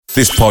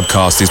This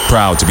podcast is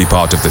proud to be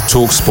part of the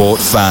TalkSport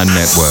Fan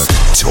Network.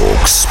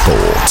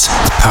 TalkSport.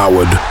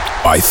 Powered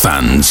by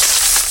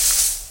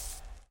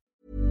fans.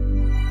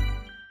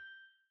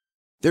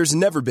 There's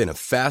never been a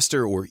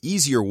faster or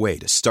easier way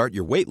to start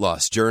your weight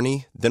loss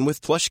journey than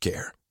with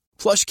PlushCare.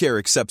 PlushCare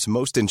accepts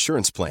most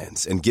insurance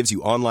plans and gives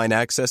you online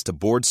access to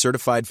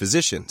board-certified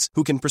physicians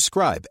who can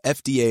prescribe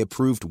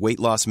FDA-approved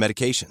weight loss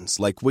medications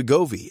like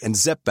Wegovy and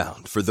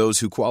Zepbound for those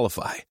who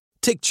qualify.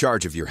 Take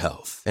charge of your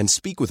health and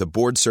speak with a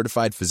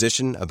board-certified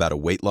physician about a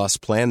weight loss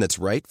plan that's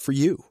right for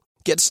you.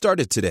 Get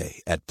started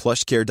today at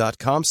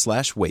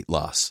plushcare.com/weight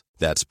loss.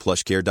 That's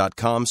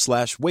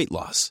plushcare.com/weight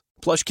loss.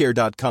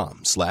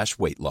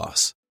 plushcare.com/weight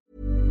loss.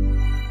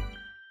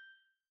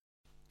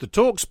 The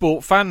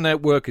TalkSport Fan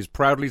Network is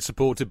proudly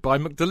supported by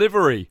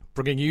McDelivery,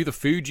 bringing you the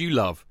food you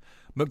love.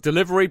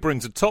 McDelivery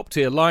brings a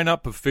top-tier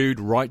lineup of food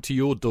right to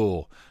your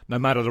door. No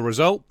matter the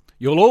result,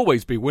 you'll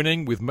always be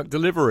winning with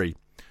McDelivery.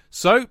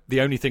 So,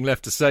 the only thing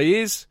left to say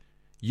is,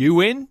 you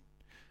win?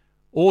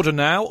 Order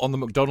now on the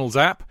McDonald's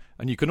app,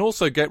 and you can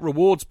also get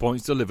rewards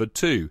points delivered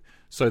too,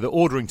 so that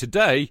ordering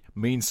today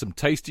means some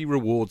tasty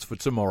rewards for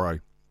tomorrow.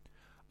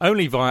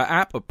 Only via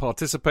app at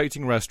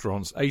participating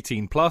restaurants.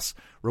 18 plus.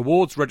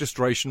 Rewards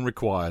registration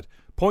required.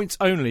 Points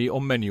only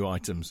on menu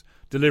items.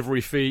 Delivery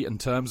fee and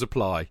terms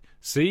apply.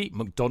 See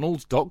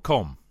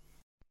mcdonalds.com.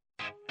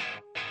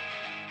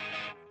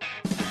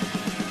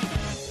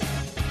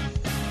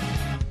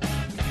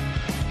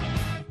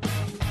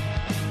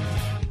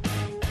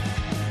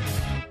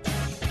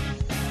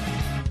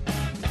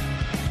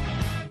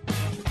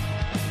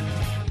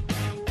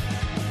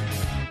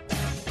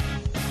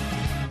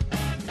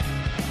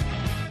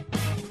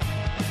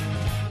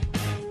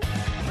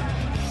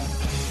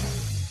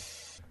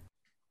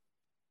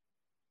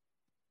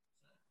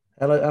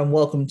 Hello and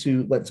welcome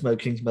to Wentworth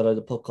Kings Meadow,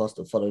 the podcast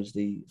that follows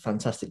the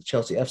fantastic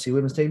Chelsea FC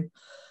women's team.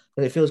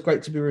 And it feels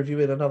great to be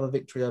reviewing another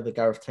victory over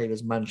Gareth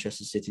Taylor's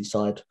Manchester City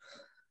side.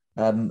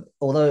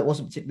 Although it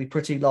wasn't particularly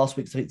pretty, last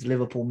week's defeat to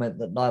Liverpool meant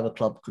that neither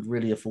club could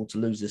really afford to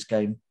lose this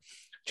game.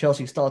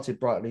 Chelsea started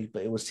brightly,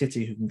 but it was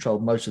City who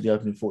controlled most of the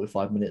opening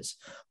 45 minutes,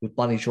 with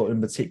Bunny Shaw in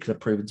particular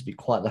proving to be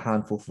quite the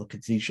handful for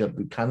Khadija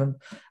Buchanan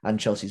and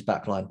Chelsea's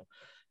backline.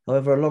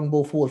 However, a long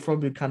ball forward from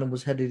Buchanan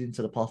was headed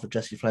into the path of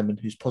Jessie Fleming,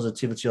 whose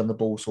positivity on the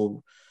ball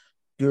saw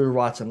Guru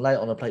Wrighton lay it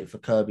on a plate for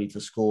Kirby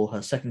to score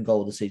her second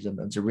goal of the season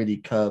and to really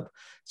curb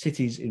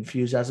City's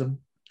enthusiasm.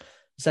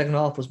 The second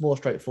half was more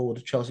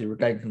straightforward. Chelsea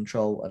regained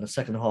control, and a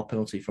second half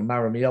penalty from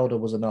Mara Mialda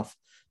was enough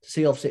to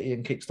see off City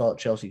and kickstart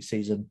Chelsea's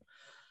season.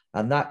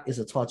 And that is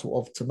the title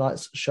of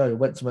tonight's show,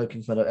 Wentworth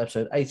Kings Meadow,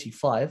 episode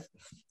 85,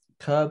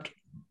 Curbed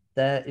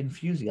Their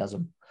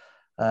Enthusiasm.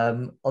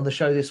 On the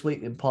show this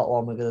week, in part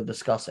one, we're going to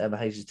discuss Emma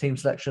Hayes' team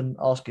selection,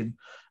 asking,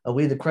 are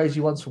we the crazy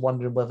ones for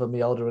wondering whether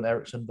Mialda and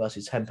Eriksson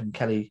versus Hemp and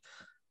Kelly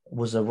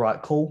was the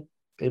right call?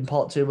 In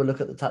part two, we'll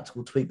look at the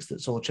tactical tweaks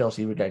that saw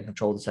Chelsea regain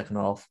control of the second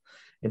half.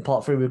 In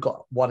part three, we've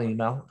got one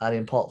email. And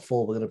in part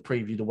four, we're going to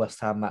preview the West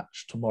Ham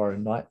match tomorrow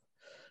night.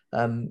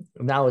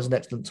 Now is an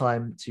excellent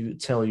time to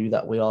tell you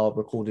that we are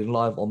recording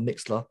live on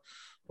Mixlr,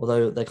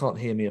 although they can't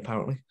hear me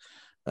apparently.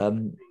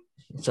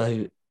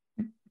 So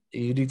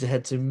you need to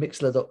head to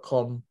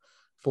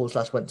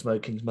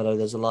mixlr.com/Wentworth Kings Meadow.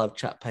 There's a live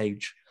chat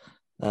page,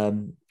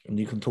 and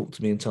you can talk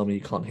to me and tell me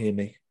you can't hear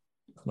me,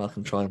 and I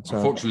can try and turn.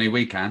 Unfortunately,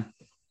 we can.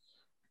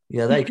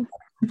 Yeah, they can.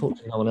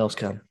 Unfortunately, no one else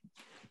can.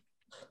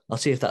 I'll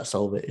see if that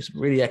solves it. It's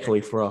really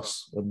echoey for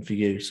us and for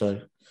you,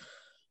 so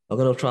I'm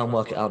going to try and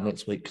work it out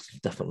next week,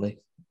 definitely.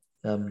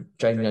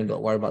 Jamie ain't got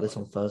to worry about this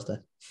on Thursday.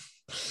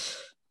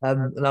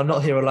 And I'm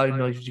not here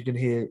alone. As you can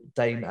hear,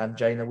 Dane and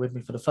Jane are with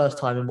me for the first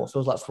time in what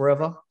feels like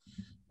forever.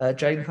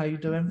 Jane, how you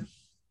doing?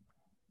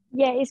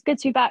 Yeah, it's good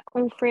to be back,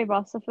 all three of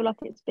us. I feel like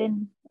it's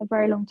been a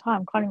very long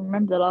time. Can't even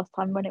remember the last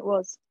time when it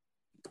was.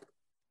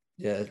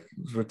 Yeah, it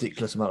was a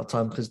ridiculous amount of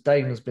time because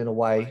Dane has been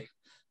away,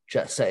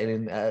 jet setting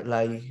in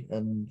LA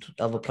and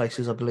other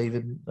places, I believe,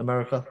 in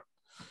America.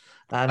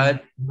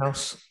 And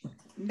else?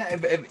 No,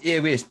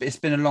 it's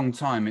been a long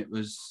time. It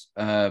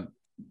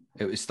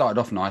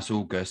started off nice,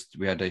 August.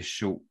 We had a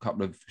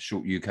couple of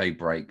short UK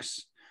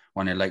breaks,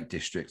 one in Lake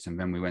District, and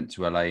then we went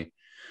to LA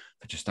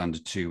for just under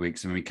 2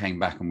 weeks, and we came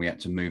back and we had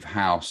to move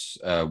house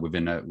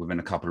within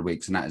a couple of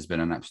weeks, and that has been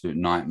an absolute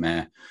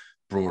nightmare.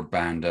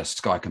 Broadband,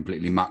 Sky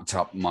completely mucked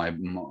up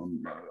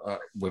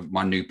with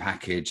my new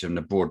package, and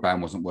the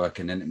broadband wasn't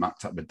working, and it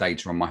mucked up the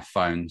data on my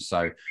phone.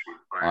 So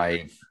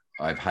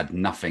I've had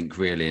nothing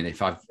really, and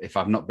if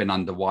I've not been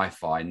under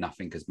Wi-Fi,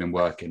 nothing has been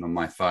working on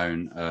my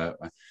phone,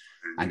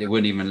 and it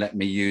wouldn't even let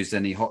me use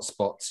any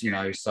hotspots,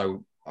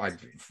 So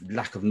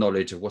lack of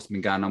knowledge of what's been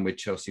going on with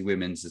Chelsea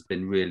Women's has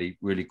been really,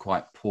 really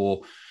quite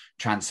poor.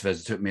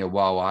 Transfers took me a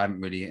while. I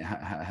haven't really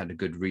had a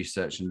good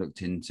research and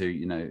looked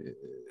into,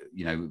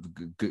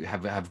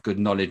 have good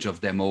knowledge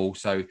of them all.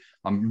 So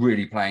I'm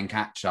really playing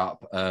catch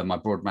up. My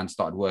broadband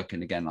started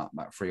working again like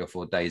about 3 or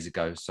 4 days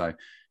ago. So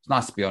it's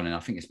nice to be on, and I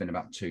think it's been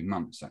about 2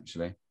 months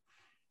actually.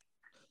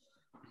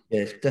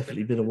 Yeah, it's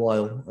definitely been a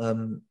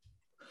while.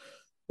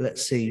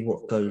 Let's see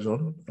what goes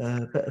on.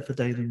 Better for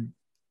Dane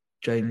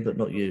Jane, but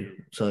not you.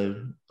 So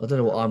I don't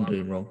know what I'm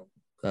doing wrong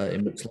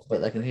in mixed up,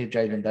 but they can hear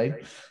Jane and Dane.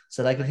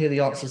 So they can hear the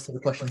answers to the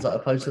questions that I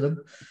posed to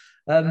them.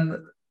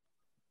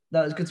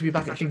 No, it's good to be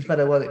back at Kings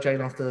Meadow, weren't it,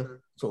 Jane,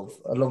 after sort of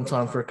a long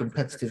time for a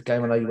competitive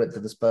game. I know you went to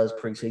the Spurs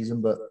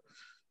pre-season, but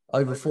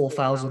over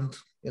 4,000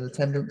 in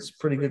attendance.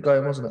 Pretty good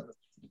going, wasn't it?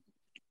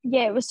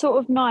 Yeah, it was sort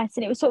of nice,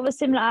 and it was sort of a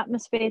similar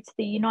atmosphere to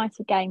the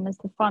United game as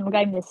the final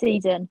game of the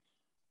season.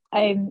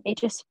 It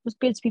just was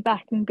good to be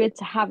back and good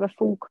to have a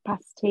full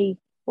capacity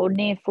or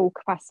near full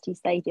capacity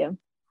stadium.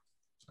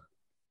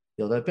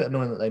 Yeah, they're a bit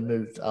annoying that they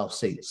moved our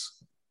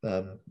seats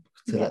to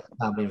let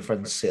family and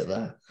friends sit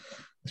there,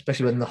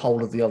 especially when the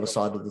whole of the other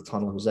side of the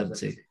tunnel was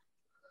empty.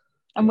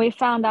 And we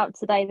found out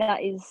today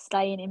that is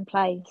staying in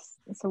place,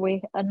 so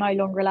we are no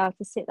longer allowed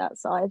to sit that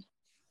side.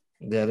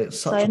 Yeah, it's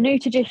so a new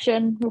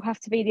tradition will have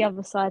to be the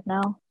other side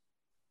now,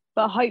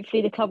 but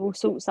hopefully the club will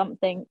sort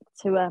something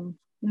to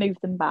move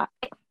them back.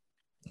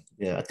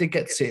 Yeah, I did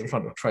get to sit in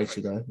front of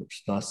Tracy though, which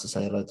is nice to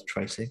say hello to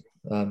Tracy.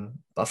 But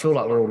I feel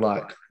like we're all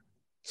like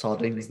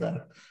sardines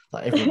there,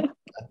 like everyone.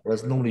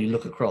 Whereas normally you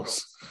look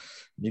across,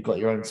 you've got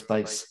your own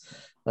space.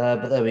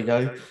 But there we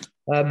go.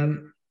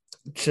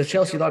 So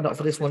Chelsea lined up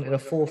for this one in a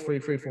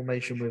 4-3-3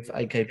 formation with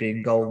AKB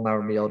in goal,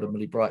 Maren Mjelde,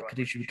 Millie Bright,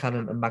 Kadisha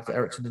Buchanan and Magda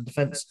Eriksson in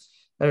defence.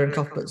 Erin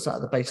Cuthbert sat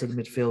at the base of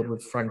the midfield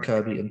with Fran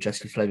Kirby and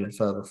Jessie Fleming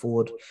further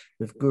forward,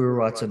 with Guru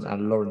Wrighton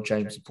and Lauren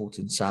James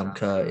supporting Sam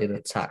Kerr in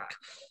attack.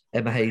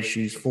 Emma Hayes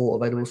choose 4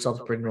 available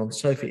subs, bringing on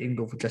Sophie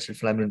Ingle for Jessie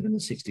Fleming in the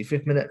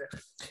 65th minute.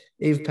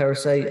 Eve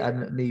Perisset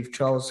and Neve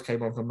Charles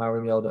came on for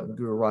Maren Mjelde and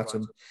Guru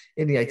Wrighton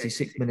in the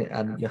 86th minute,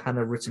 and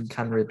Johanna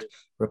Ritten-Canrid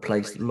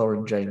replaced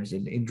Lauren James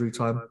in injury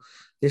time.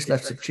 This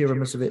left Sachira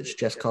Musovic,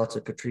 Jess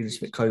Carter, Katrina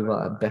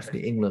Svitkova and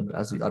Bethany England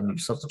as the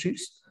unused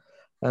substitutes.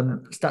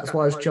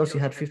 Stats-wise, Chelsea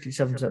had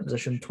 57%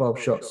 possession, 12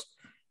 shots,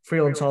 3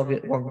 on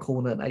target, 1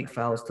 corner and 8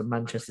 fouls to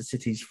Manchester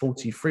City's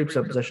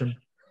 43% possession,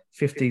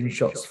 15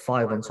 shots,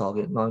 5 on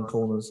target, 9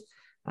 corners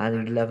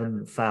and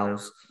 11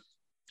 fouls.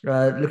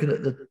 Looking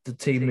at the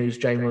team news,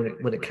 Jane,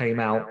 when it came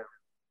out,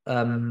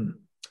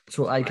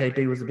 so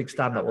AKB was the big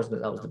standout, wasn't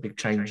it? That was the big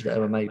change that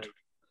Emma made.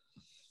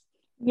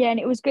 Yeah, and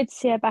it was good to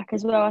see her back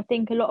as well. I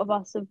think a lot of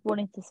us have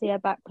wanted to see her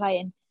back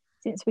playing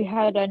since we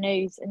heard her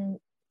news, and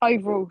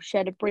overall she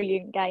had a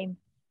brilliant game.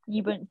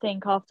 You wouldn't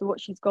think after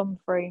what she's gone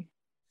through,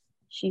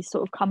 she's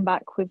sort of come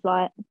back with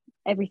like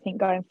everything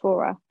going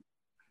for her.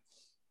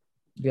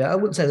 Yeah, I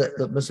wouldn't say that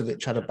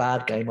Musovic had a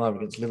bad game either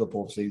against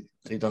Liverpool. Obviously,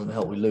 it doesn't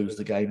help we lose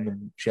the game,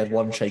 and she had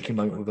one shaky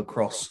moment with a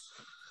cross.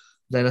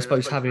 Then I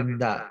suppose having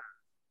that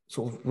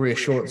sort of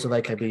reassurance of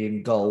AKB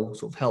in goal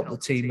sort of helped the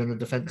team and the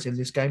defence in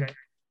this game.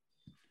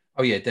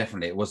 Oh yeah,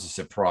 definitely. It was a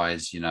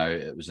surprise.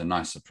 It was a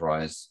nice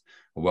surprise,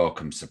 a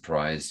welcome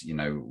surprise.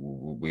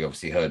 We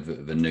obviously heard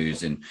the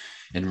news in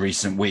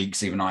recent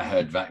weeks. Even I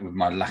heard that with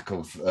my lack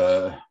of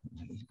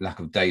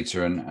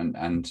data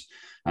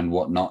and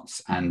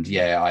whatnot. And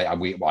yeah,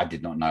 I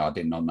did not know. I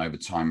did not know the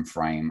time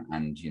frame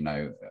and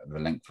the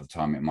length of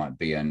time it might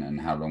be and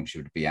how long she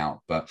would be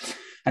out.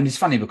 And it's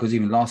funny because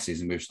even last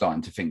season we were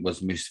starting to think, was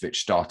Musovic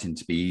starting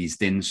to be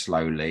eased in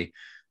slowly?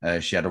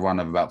 She had a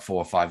run of about 4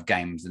 or 5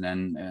 games, and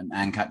then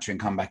Anne-Catherine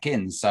come back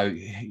in. So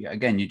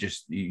again,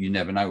 you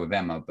never know with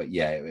Emma. But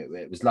yeah,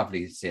 it was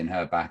lovely seeing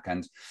her back,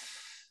 and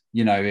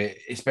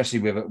especially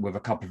with a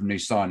couple of new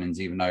signings,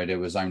 even though there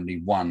was only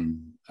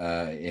one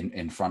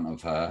in front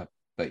of her.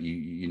 But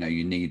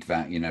you need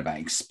that that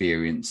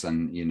experience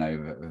and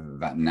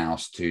that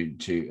nous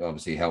to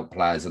obviously help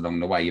players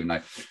along the way, even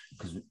though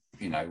because.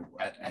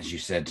 As you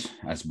said,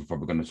 as we're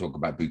probably going to talk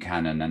about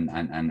Buchanan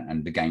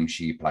and the game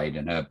she played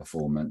and her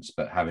performance,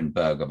 but having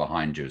Berger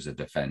behind you as a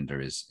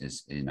defender is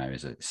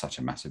such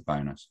a massive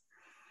bonus.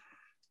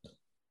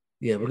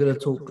 Yeah, we're going to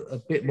talk a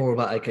bit more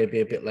about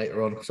AKB a bit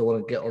later on because I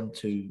want to get on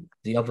to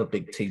the other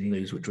big team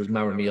news, which was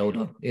Maren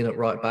Mjelde in at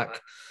right back.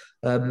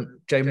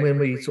 Jane, when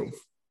we sort of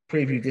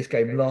previewed this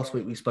game last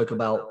week, we spoke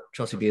about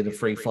Chelsea being a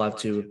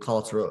 3-5-2 with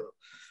Carter at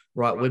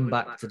right wing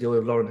back to deal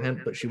with Lauren Hemp,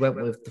 but she went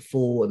with the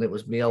 4 and it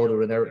was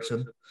Mjelde and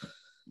Eriksson.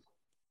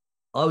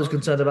 I was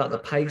concerned about the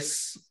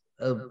pace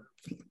of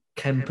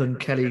Kemp and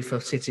Kelly for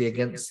City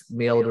against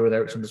Mjelde and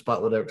Eriksson, despite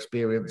all their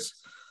experience.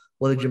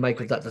 What did you make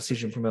of that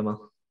decision from Emma?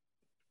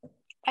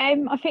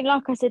 I think,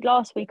 like I said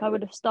last week, I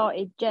would have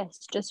started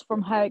Jess just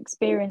from her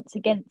experience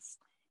against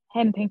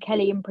Hemp and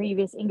Kelly in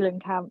previous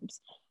England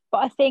camps.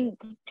 But I think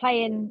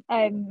playing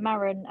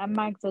Maren and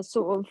Magda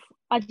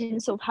I didn't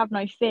sort of have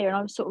no fear, and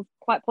I was sort of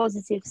quite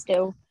positive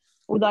still,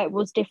 although it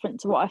was different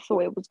to what I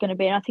thought it was going to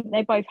be. And I think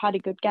they both had a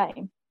good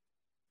game.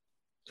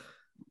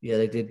 Yeah,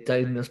 they did.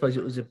 I suppose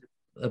it was a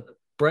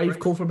brave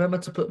call from Emma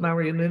to put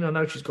Marion in. I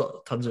know she's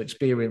got tons of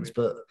experience,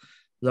 but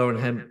Lauren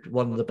Hemp,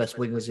 one of the best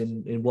wingers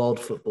in world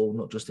football,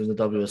 not just in the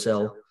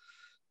WSL.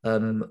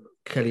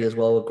 Kelly as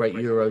well, great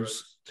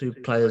Euros. 2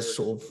 players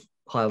sort of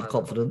high of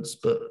confidence,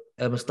 but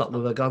Emma stuck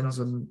with her guns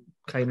and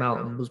came out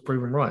and was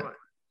proven right.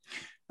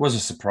 Was a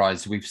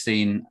surprise. We've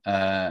seen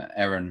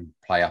Erin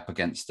play up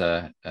against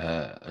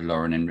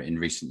Lauren in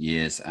recent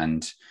years,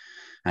 and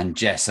and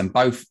Jess, and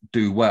both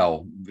do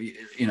well.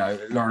 You know,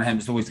 Lauren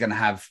Hemp's always going to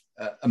have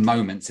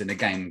moments in the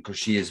game because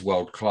she is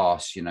world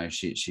class. You know,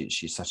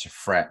 she's such a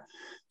threat.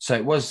 So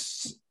it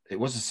was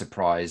a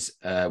surprise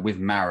with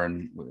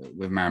Maren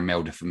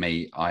Milder for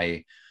me.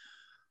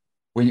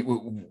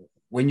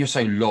 When you're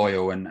so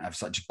loyal and have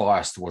such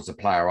bias towards a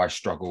player, I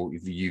struggle.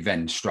 You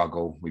then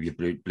struggle with your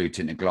blue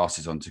tinted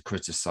glasses on to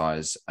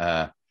criticise.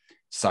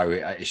 So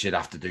it should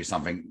have to do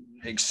something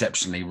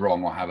exceptionally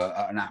wrong or have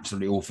an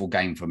absolutely awful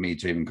game for me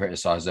to even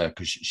criticise her,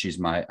 because she's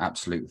my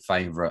absolute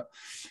favourite.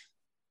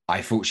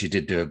 I thought she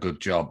did do a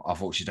good job. I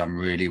thought she'd done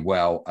really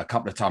well. A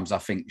couple of times I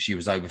think she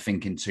was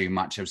overthinking too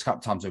much. There was a couple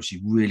of times where she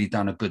really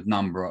done a good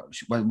number.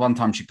 One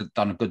time she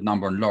done a good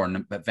number on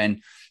Lauren, but then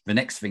the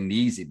next thing, the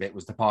easy bit,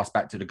 was the pass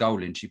back to the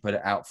goal and she put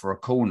it out for a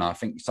corner. I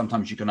think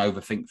sometimes you can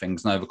overthink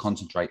things and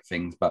over-concentrate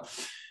things, but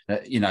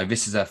you know,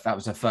 that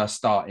was her first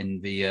start in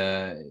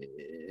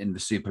the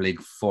Super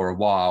League for a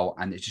while,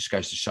 and it just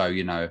goes to show,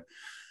 you know,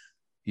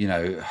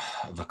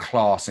 the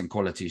class and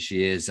quality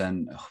she is,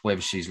 and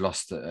whether she's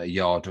lost a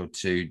yard or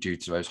two due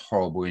to those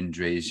horrible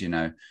injuries, you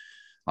know,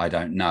 I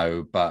don't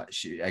know. But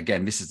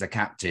this is the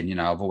captain. You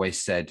know, I've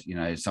always said, you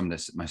know, some of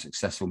the most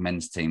successful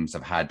men's teams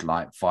have had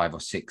like 5 or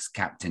 6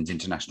 captains,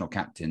 international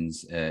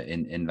captains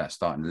in that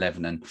starting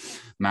 11. And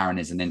Maren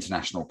is an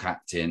international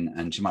captain,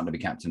 and she might not be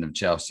captain of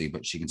Chelsea,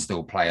 but she can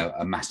still play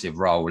a massive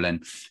role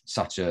and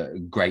such a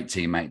great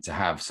teammate to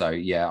have. So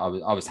yeah,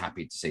 I was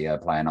happy to see her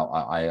play, and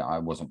I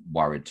wasn't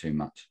worried too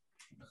much.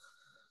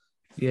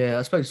 Yeah,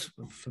 I suppose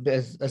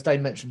as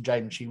Dane mentioned,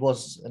 Jane, she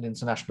was an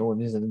international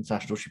and is an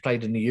international. She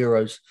played in the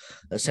Euros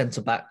at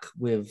centre-back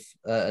with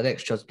an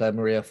ex-Chelsea player,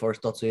 Maria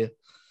Forrestdottir,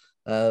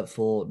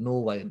 for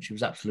Norway, and she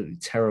was absolutely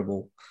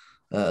terrible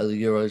at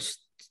the Euros,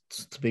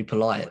 to be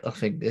polite. I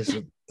think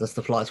that's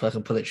the politest way I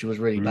can put it. She was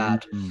really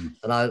bad.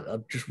 And I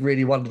just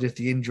really wondered if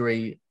the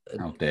injury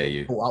How dare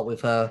you? caught up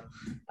with her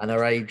and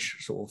her age,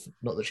 sort of,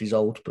 not that she's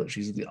old, but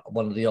she's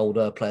one of the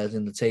older players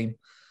in the team.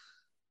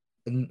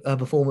 And her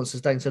performance,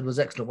 as Dane said, was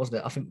excellent, wasn't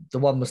it? I think the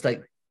one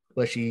mistake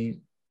where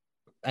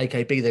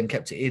AKB then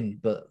kept it in,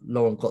 but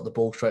Lauren got the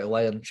ball straight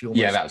away, and she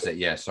almost... Yeah, that was it.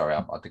 Yeah, sorry,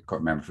 I can't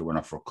remember if it went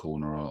off for a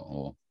corner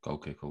or goal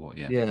kick or what.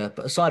 Yeah. Yeah,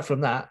 but aside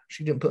from that,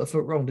 she didn't put her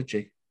foot wrong, did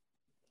she?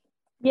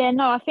 Yeah,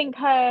 no, I think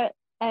her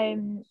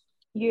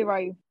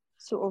Euro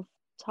sort of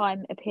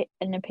time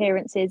and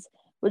appearances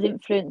was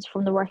influenced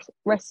from the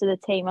rest of the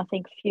team. I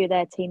think a few of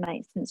their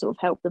teammates didn't sort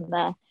of help them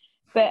there.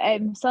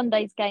 But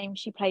Sunday's game,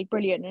 she played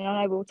brilliant. And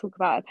I know we'll talk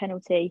about a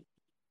penalty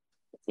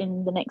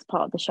in the next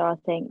part of the show, I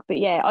think. But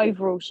yeah,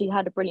 overall, she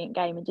had a brilliant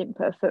game and didn't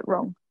put her foot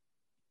wrong.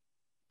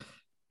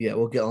 Yeah,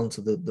 we'll get on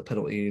to the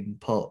penalty in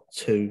part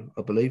 2,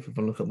 I believe, if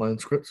I look at my own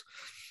script.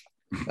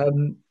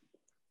 Dane,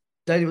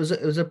 it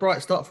was a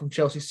bright start from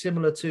Chelsea,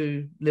 similar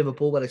to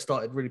Liverpool, where they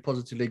started really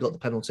positively, got the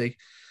penalty.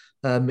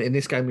 In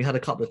this game, we had a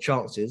couple of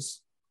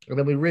chances, and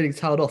then we really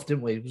tailed off,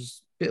 didn't we? It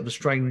was a bit of a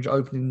strange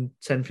opening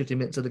 10, 15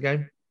 minutes of the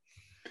game.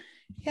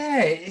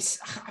 Yeah, it's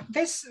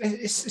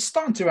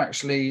starting to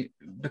actually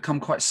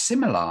become quite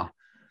similar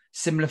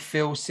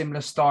feel,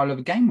 similar style of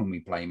a game when we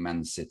play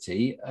Man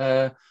City.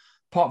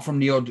 Apart from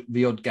the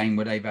odd game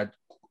where they've had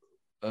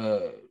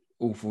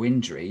awful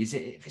injuries,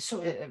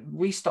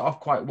 we start off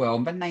quite well,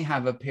 and then they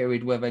have a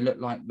period where they look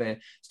like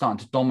they're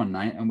starting to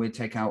dominate, and we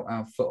take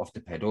our foot off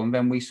the pedal, and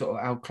then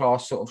our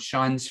class sort of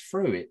shines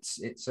through.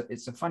 It's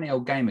a funny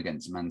old game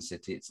against Man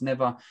City. It's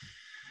never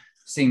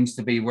seems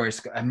to be where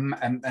it's and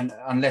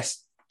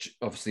unless.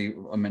 Obviously,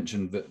 I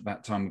mentioned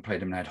that time we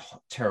played them and had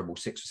terrible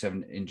 6 or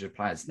 7 injured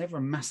players. Never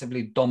a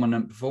massively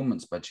dominant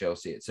performance by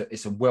Chelsea.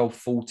 It's a well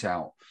thought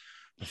out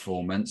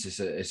performance. It's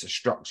a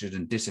structured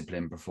and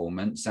disciplined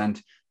performance. And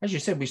as you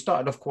said, we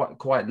started off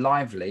quite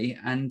lively.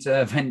 And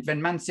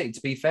then Man City,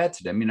 to be fair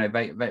to them, you know,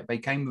 they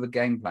came with a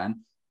game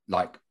plan.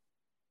 Like,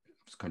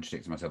 I was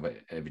contradicting myself, but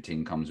every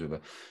team comes with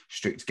a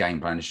strict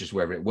game plan. It's just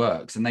whether it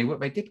works. And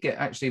they did get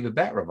actually the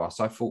better of us.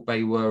 I thought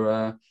they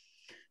were.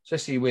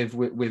 Especially with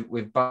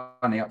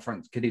Bunny up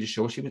front, Khadija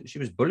Shaw, she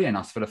was bullying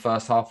us for the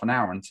first half an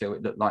hour until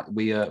it looked like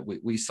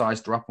we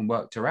sized her up and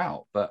worked her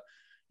out. But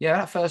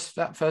yeah,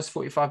 that first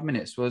 45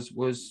 minutes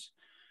was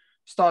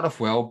started off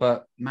well,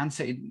 but Man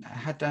City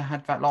had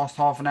that last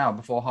half an hour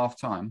before half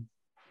time.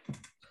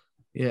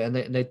 Yeah, and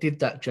they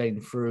did that,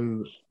 Jane,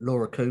 through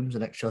Laura Coombs,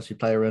 an ex-Chelsea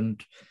player,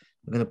 and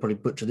I'm going to probably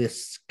butcher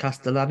this,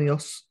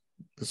 Castellanos,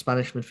 the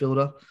Spanish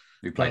midfielder,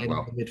 who played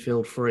well.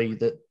 Midfield 3.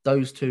 That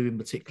those two in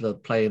particular,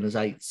 playing as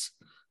 8s,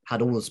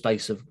 had all the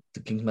space of the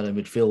Kings Meadow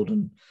midfield,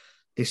 and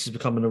this is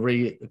becoming a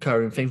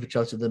recurring thing for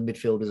Chelsea. The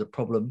midfield is a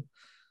problem.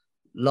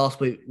 Last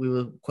week, we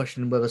were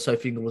questioning whether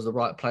Sophie Ingle was the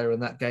right player in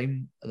that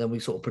game, and then we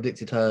sort of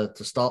predicted her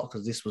to start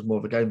because this was more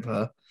of a game for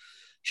her.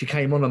 She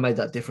came on and made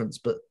that difference,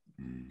 but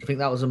I think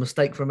that was a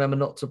mistake from Emma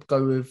not to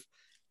go with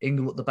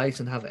Ingle at the base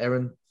and have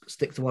Erin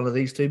stick to one of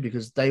these two,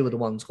 because they were the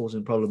ones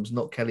causing problems,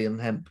 not Kelly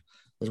and Hemp,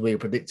 as we had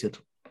predicted.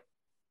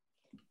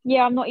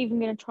 Yeah, I'm not even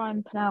going to try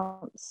and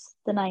pronounce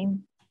the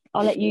name.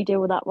 I'll let you deal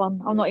with that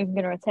one. I'm not even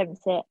going to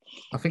attempt it.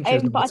 I think she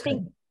was number 10. I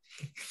think...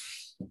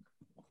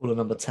 Call her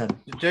number 10.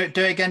 Do it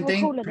again,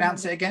 Dean.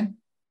 Pronounce it again.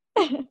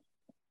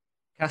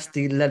 No,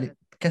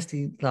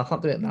 I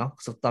can't do it now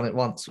because I've done it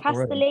once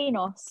already.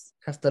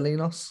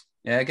 Castellanos.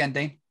 Yeah, again,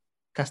 Dean.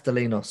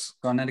 Castellanos.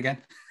 Go on then again.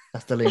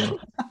 Castellanos.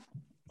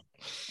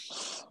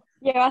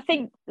 Yeah, I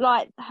think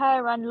like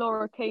her and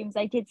Laura Coombs,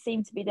 they did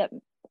seem to be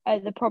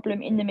the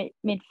problem in the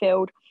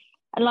midfield.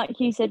 And like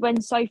you said,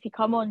 when Sophie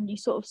come on, you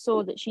sort of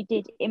saw that she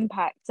did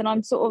impact. And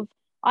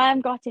I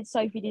am gutted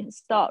Sophie didn't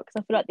start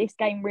because I feel like this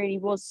game really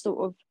was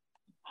sort of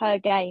her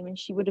game and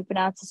she would have been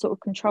able to sort of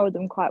control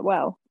them quite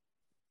well.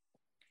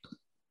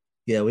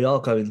 Yeah, we are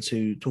going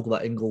to talk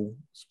about Ingle's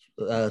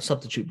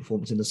substitute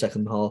performance in the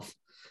second half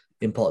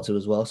in part two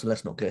as well. So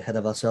let's not get ahead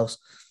of ourselves.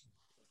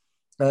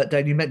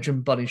 Dane, you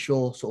mentioned Bunny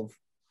Shaw sort of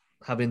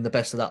having the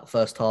best of that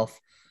first half.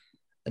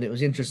 And it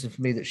was interesting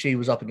for me that she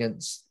was up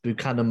against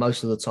Buchanan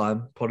most of the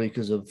time, probably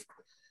because of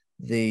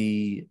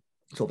the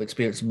sort of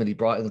experience of Millie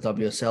Bright in the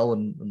WSL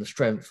and the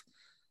strength.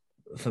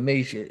 For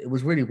me, it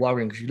was really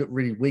worrying because she looked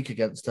really weak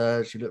against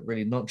her. She looked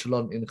really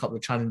nonchalant in a couple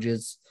of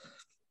challenges.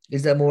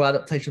 Is there more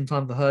adaptation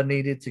time for her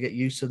needed to get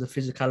used to the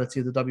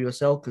physicality of the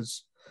WSL?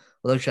 Because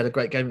although she had a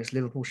great game against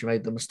Liverpool, she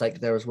made the mistake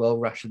there as well,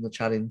 rashing the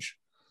challenge.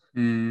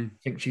 I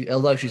think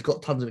although she's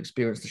got tons of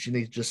experience, that she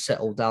needs to just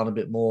settle down a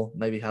bit more,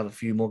 maybe have a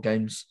few more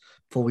games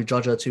before we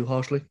judge her too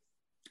harshly.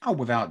 Oh,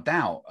 without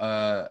doubt.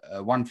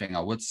 One thing I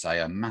would say,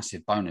 a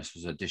massive bonus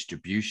was her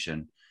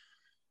distribution.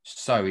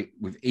 So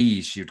with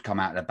ease, she would come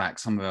out of the back.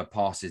 Some of her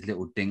passes,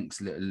 little dinks,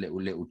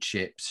 little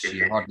chips. She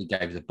hardly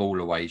gave the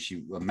ball away.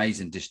 She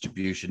amazing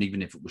distribution,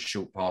 even if it was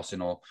short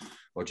passing or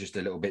just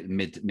a little bit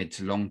mid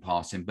to long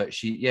passing. But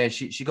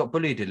she got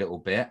bullied a little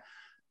bit.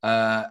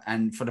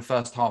 And for the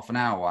first half an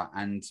hour,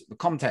 and the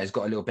commentators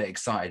got a little bit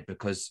excited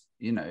because,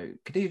 you know,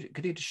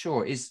 Khadija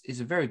Shaw is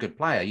a very good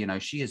player. You know,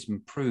 she has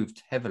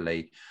improved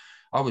heavily.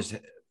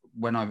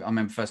 When I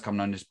remember first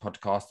coming on this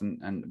podcast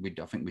and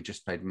I think we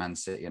just played Man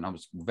City and I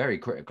was very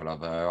critical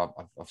of her.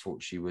 I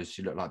thought she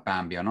looked like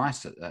Bambi on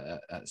ice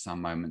at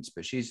some moments,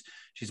 but she's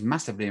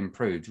massively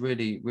improved,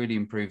 really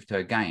improved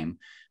her game.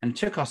 And it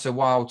took us a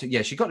while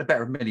she got the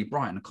better of Millie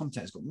Bright and the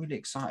commentators got really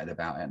excited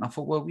about it. And I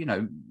thought, well, you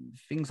know,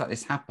 things like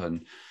this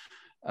happen.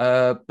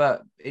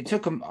 But it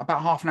took them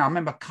about half an hour. I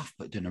remember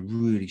Cuthbert doing a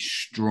really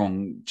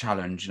strong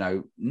challenge, you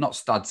know, not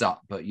studs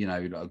up, but, you know,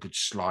 like a good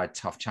slide,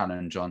 tough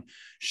challenge on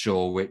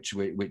Shaw, which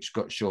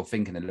got Shaw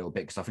thinking a little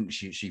bit because I think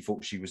she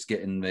thought she was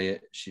getting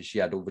she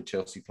had all the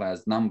Chelsea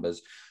players'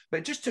 numbers. But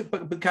it just took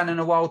Buchanan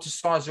a while to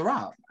size her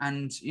up.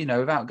 And, you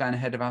know, without going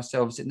ahead of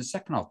ourselves, in the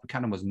second half,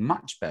 Buchanan was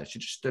much better. She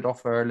just stood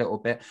off her a little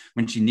bit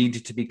when she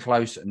needed to be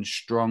close and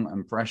strong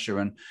and pressure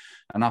and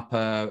up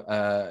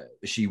her.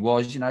 She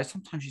was, you know,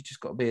 sometimes you just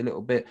got to be a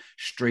little bit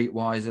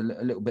streetwise,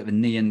 a little bit of a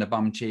knee in the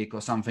bum cheek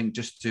or something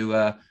just to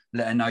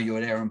let her know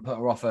you're there and put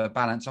her off her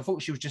balance. I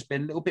thought she was just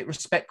being a little bit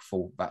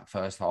respectful that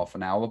first half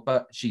an hour,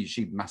 but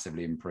she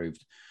massively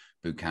improved,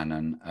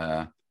 Buchanan.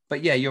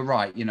 But yeah, you're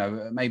right. You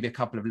know, maybe a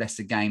couple of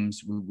lesser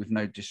games with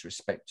no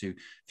disrespect to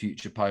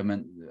future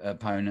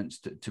opponents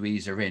to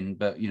ease her in.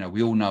 But, you know,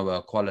 we all know her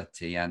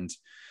quality and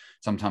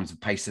sometimes the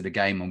pace of the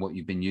game and what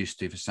you've been used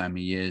to for so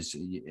many years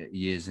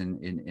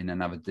in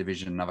another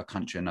division, another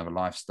country, another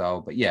lifestyle.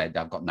 But yeah,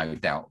 I've got no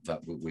doubt that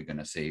we're going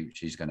to see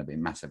she's going to be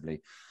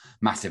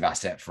massive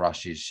asset for us.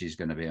 She's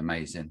going to be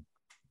amazing.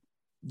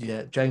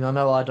 Yeah, Jane, I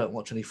know I don't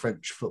watch any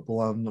French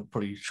football. I'm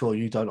pretty sure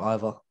you don't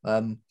either.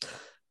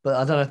 But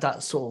I don't know if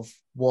that's sort of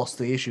what's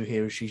the issue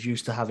here. Is she's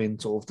used to having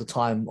sort of the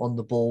time on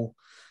the ball.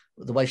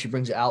 The way she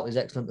brings it out is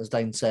excellent, as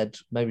Dane said.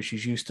 Maybe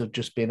she's used to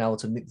just being able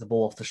to nick the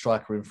ball off the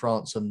striker in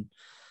France and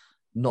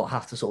not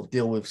have to sort of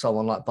deal with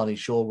someone like Bunny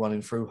Shaw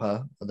running through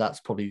her.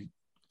 That's probably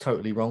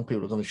totally wrong.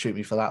 People are going to shoot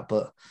me for that,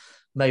 but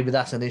maybe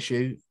that's an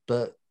issue.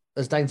 But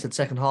as Dane said,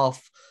 second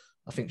half,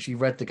 I think she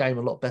read the game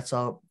a lot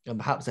better, and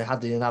perhaps they had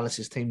the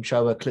analysis team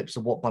show her clips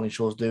of what Bunny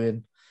Shaw's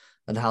doing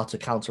and how to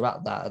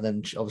counteract that. And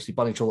then obviously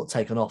Bunny Shaw got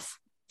taken off,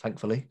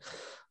 thankfully.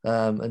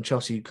 And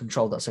Chelsea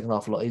controlled that second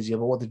half a lot easier.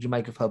 But what did you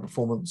make of her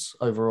performance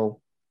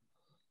overall?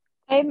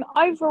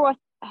 Overall,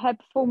 her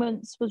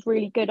performance was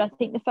really good. I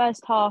think the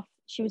first half,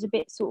 she was a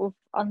bit sort of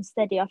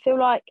unsteady. I feel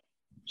like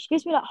she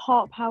gives me like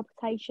heart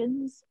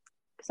palpitations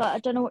because I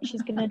don't know what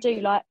she's going to do.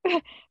 Like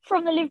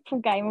from the Liverpool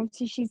game,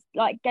 obviously she's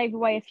like gave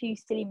away a few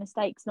silly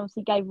mistakes and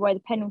obviously gave away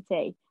the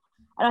penalty.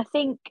 And I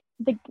think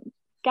the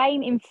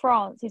game in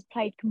France is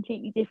played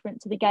completely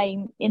different to the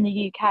game in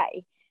the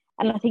UK.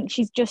 And I think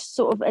she's just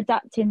sort of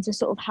adapting to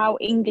sort of how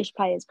English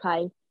players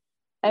play.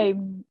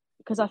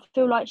 Because I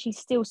feel like she's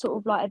still sort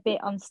of like a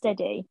bit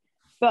unsteady.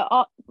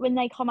 But when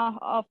they come out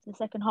after the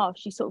second half,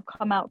 she sort of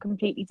come out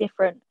completely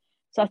different.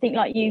 So I think,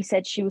 like you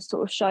said, she was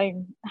sort of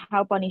shown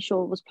how Bunny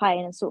Shaw was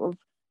playing and sort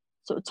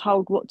of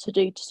told what to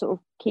do to sort of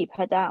keep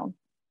her down.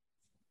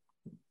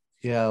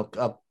 Yeah,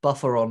 a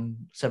buffer on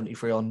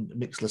 73 on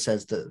Mixler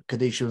says that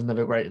Khadija was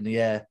never great in the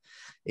air,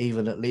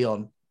 even at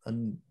Lyon.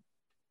 And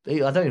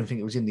I don't even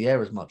think it was in the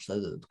air as much, though,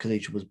 that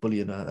Khadija was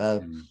bullying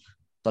her.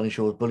 Bunny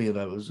Shaw was bullying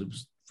her. It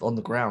was on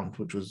the ground,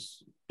 which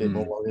was a bit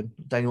more worrying.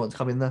 Daniel, want to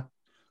come in there?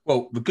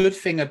 Well, the good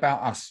thing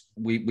about us,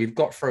 we've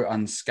got through it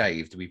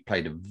unscathed. We've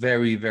played a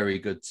very, very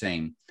good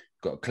team.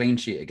 Got a clean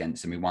sheet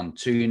against them. We won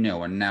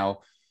 2-0. And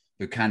now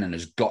Buchanan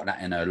has got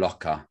that in her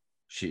locker.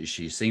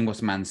 She's seen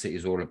what Man City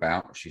is all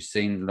about. She's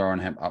seen Lauren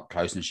Hemp up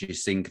close, and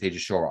she's seen Khadija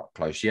Shaw up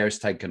close. Yeah, it's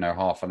taken her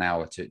half an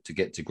hour to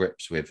get to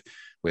grips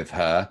with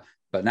her,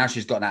 but now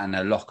she's got that in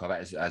her locker.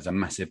 That is a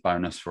massive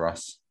bonus for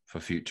us for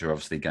future,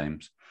 obviously,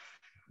 games.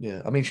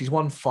 Yeah, I mean, she's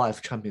won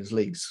 5 Champions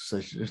Leagues, so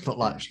it's not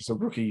like she's a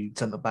rookie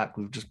centre back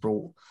we've just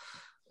brought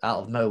out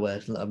of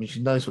nowhere. I mean,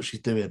 she knows what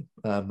she's doing,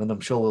 and I'm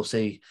sure we'll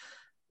see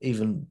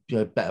even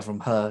better from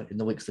her in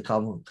the weeks to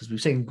come, because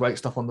we've seen great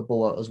stuff on the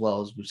ball as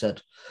well, as we've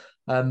said.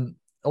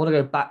 I want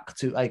to go back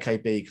to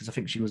AKB because I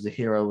think she was the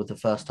hero of the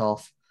first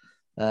half.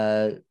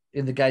 In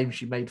the game,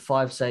 she made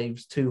 5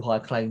 saves, 2 high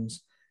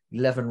claims,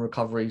 11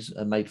 recoveries,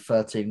 and made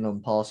 13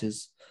 long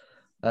passes.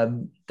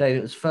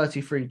 It was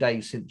 33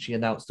 days since she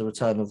announced the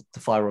return of the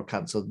thyroid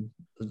cancer,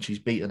 and she's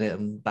beaten it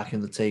and back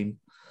in the team.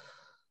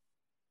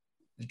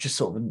 It's just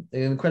sort of an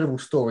incredible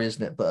story,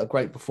 isn't it? But a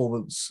great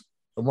performance,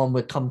 and one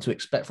we've come to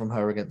expect from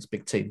her against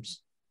big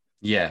teams.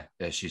 Yeah,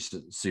 she's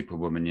a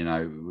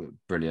superwoman,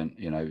 brilliant,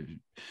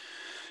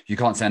 You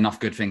can't say enough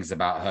good things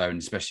about her,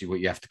 and especially what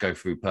you have to go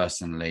through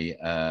personally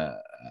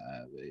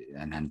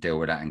and deal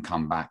with that and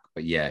come back.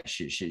 But yeah,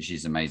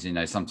 she's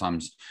amazing.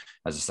 Sometimes,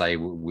 as I say,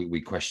 we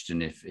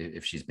question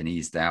if she's been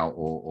eased out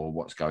or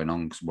what's going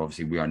on, because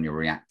obviously we're only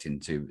reacting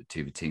to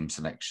the team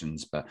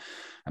selections. But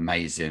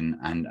amazing,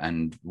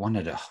 and one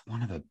of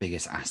her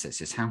biggest assets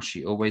is how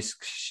she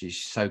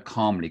so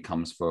calmly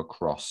comes for a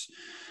cross.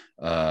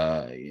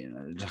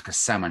 Like a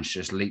salmon, she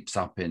just leaps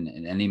up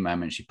in any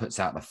moment. She puts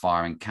out the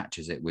fire and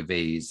catches it with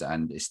ease,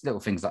 and it's little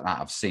things like that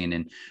I've seen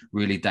in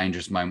really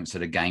dangerous moments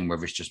of the game,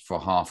 whether it's just for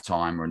half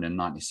time or in the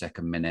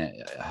 92nd minute.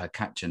 Her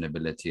catching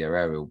ability, her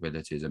aerial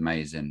ability is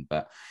amazing.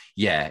 But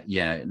yeah,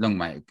 long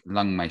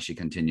may she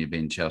continue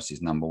being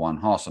Chelsea's number one.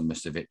 Hasan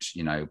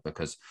Musovic,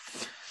 because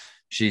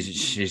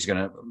she's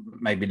going to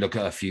maybe look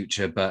at her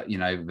future, but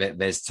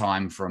there's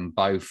time from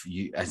both.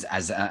 You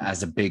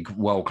as a big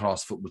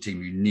world-class football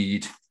team, you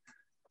need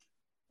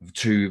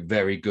 2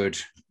 very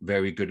good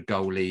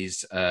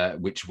goalies,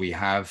 which we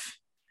have.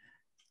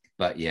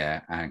 But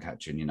yeah, Anne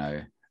Catherine,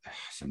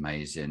 it's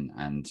amazing,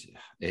 and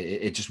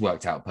it just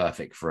worked out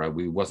perfect for her.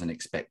 We wasn't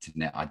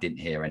expecting it. I didn't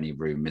hear any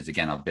rumours.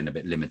 Again, I've been a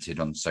bit limited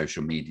on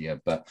social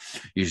media, but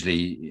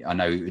usually I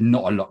know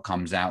not a lot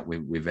comes out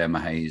with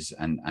Emma Hayes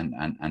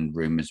and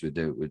rumours with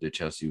the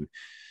Chelsea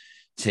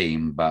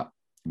team, but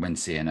when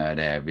seeing her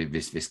there,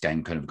 this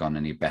game couldn't have gone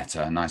any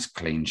better. A nice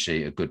clean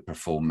sheet, a good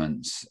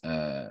performance.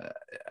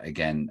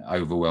 Again,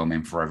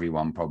 overwhelming for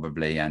everyone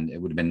probably, and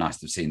it would have been nice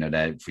to have seen her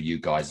there for you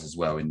guys as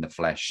well in the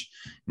flesh.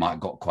 Might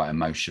have got quite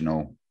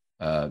emotional.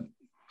 I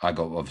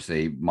got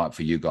obviously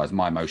for you guys.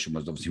 My emotion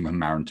was obviously when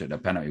Maron took the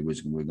penalty,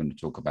 which we're going to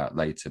talk about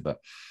later. But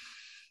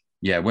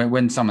yeah,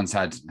 when someone's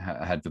had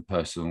the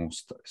personal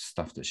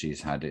stuff that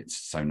she's had, it's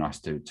so nice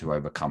to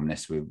overcome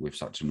this with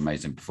such an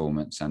amazing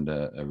performance and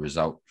a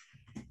result.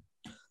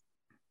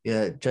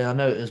 Yeah, Jay, I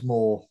know it was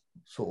more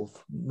sort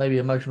of maybe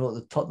emotional at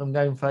the Tottenham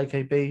game for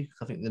AKB.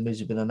 I think the news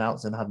had been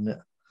announced, and hadn't it?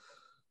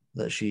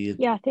 That she.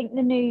 Yeah, I think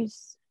the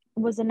news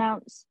was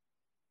announced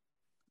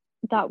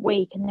that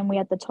week, and then we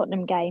had the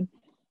Tottenham game.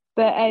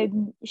 But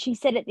she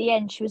said at the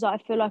end, she was like,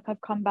 "I feel like I've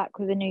come back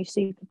with a new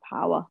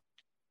superpower."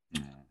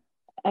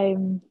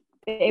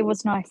 It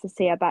was nice to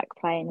see her back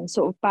playing and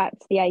sort of back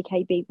to the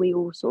AKB we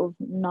all sort of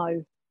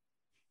know.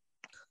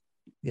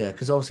 Yeah,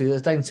 because obviously,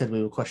 as Dane said,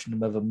 we were questioning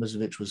whether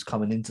Musovic was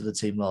coming into the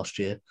team last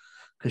year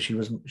because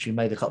she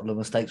made a couple of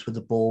mistakes with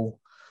the ball.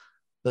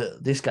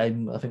 But this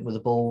game, I think with the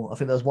ball, I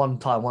think there was one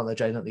time, wasn't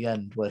there, Jane, at the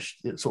end where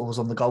it sort of was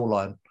on the goal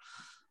line.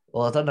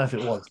 Well, I don't know if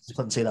it was. I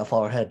couldn't see that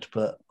far ahead,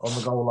 but on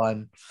the goal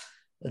line,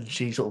 and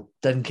she sort of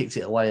then kicked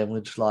it away, and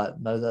we're just like,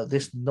 no,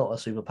 this is not a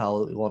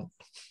superpower that we want.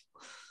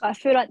 I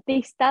feel like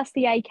that's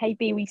the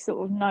AKB we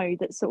sort of know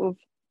that sort of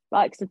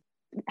likes to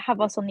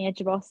have us on the edge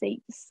of our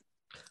seats.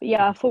 But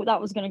yeah, I thought that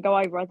was going to go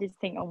over. I did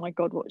think, oh my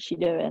God, what's she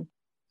doing?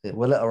 Yeah,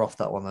 we'll let her off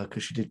that one, though,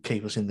 because she did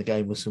keep us in the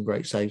game with some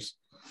great saves.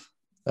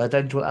 Dan, do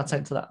you want to add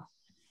something to that?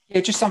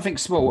 Yeah, just something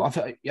small.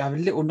 I have a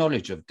little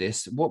knowledge of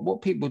this.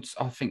 What people,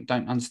 I think,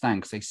 don't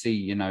understand because they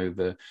see,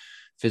 the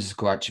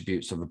physical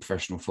attributes of a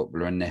professional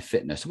footballer and their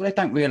fitness. What they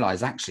don't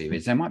realise, actually,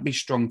 is they might be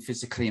strong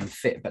physically and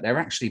fit, but they're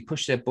actually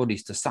push their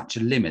bodies to such a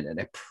limit that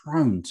they're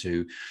prone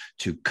to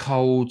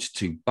cold,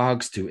 to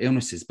bugs, to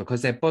illnesses,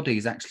 because their body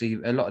is actually,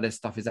 a lot of their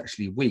stuff is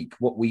actually weak.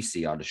 What we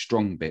see are the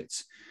strong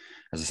bits.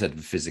 As I said,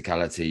 the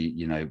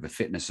physicality, the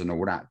fitness and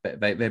all that, but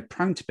they're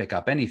prone to pick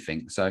up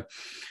anything. So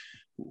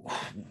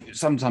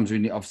sometimes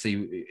we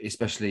obviously,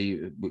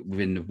 especially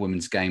within the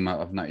women's game,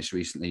 I've noticed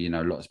recently, a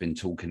lot has been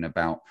talking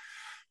about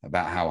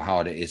how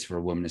hard it is for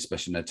a woman,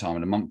 especially in their time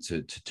of the month,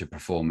 to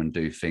perform and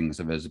do things.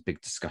 And there's a big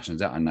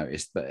discussions that I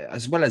noticed. But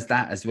as well as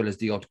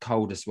the odd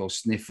cold, as well,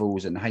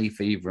 sniffles and hay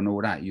fever and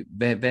all that,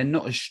 they're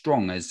not as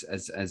strong as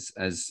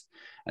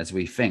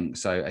we think.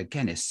 So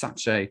again, it's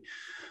such a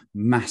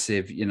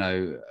massive,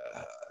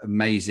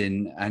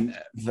 amazing, and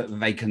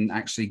they can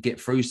actually get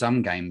through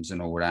some games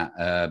and all that.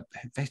 I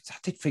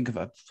did think of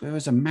there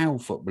was a male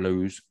footballer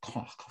who's,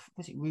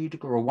 was it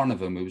Rudiger or one of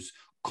them who was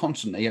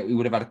constantly. He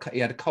would have he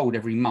had a cold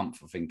every month,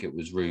 I think it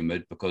was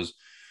rumoured, because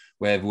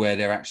where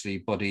their actually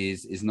body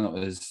is not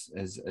as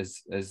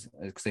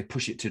because they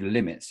push it to the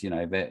limits.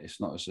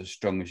 It's not as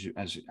strong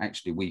as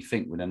actually we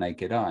think with a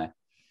naked eye.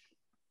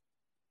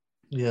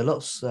 Yeah,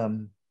 lots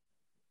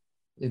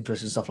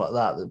interesting stuff like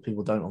that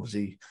people don't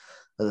obviously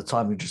at the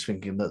time. You're just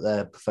thinking that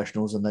they're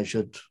professionals and they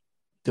should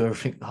do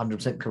everything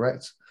 100%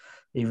 correct,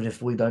 even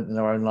if we don't in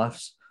our own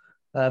lives.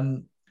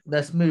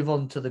 Let's move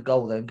on to the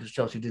goal then, because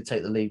Chelsea did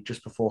take the lead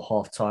just before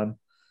half time.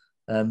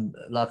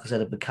 Like I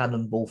said, a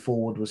Buchanan ball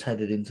forward was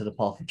headed into the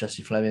path of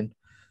Jessie Fleming.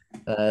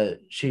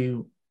 She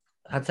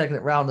had taken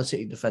it round the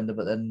City defender,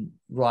 but then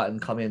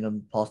Wrighton come in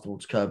and passed the ball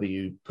to Kirby,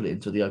 who put it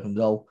into the open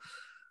goal.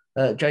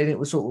 Jane, it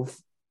was sort of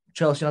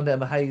Chelsea under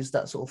Emma Hayes,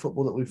 that sort of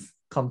football that we've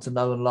come to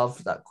know and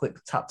love, that quick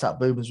tap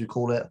boom as we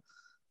call it.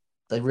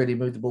 They really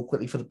moved the ball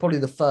quickly for probably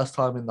the first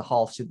time in the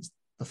half since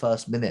the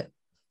first minute,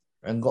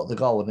 and got the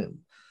goal. And it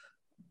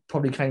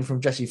probably came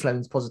from Jessie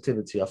Fleming's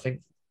positivity, I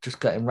think, just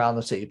getting round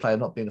the City player,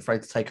 not being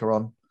afraid to take her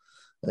on.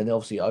 And then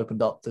obviously it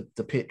opened up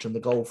the pitch and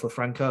the goal for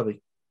Fran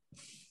Kirby.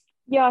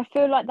 Yeah, I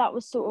feel like that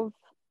was sort of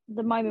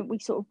the moment we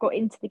sort of got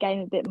into the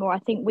game a bit more. I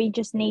think we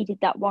just needed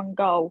that one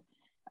goal.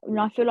 And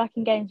I feel like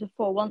in games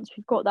before, once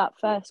we've got that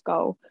first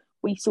goal,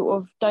 we sort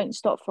of don't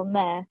stop from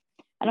there.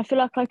 And I feel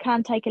like I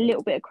can take a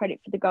little bit of credit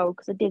for the goal,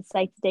 because I did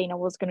say to Dean I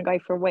was going to go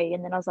for a wee,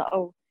 and then I was like,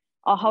 oh,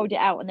 I'll hold it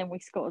out, and then we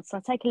scored. So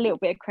I take a little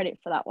bit of credit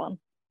for that one.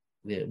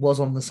 Yeah, it was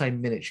on the same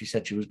minute she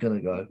said she was going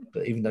to go,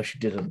 but even though she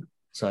didn't.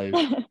 So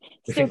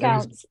Still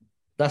counts.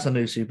 That's a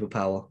new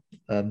superpower.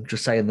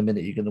 Just saying the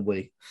minute you're going to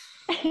wee.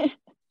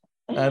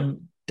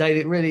 Dave,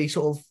 it really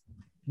sort of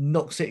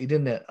knocked City,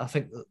 didn't it? I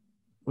think that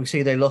we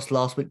see they lost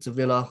last week to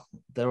Villa.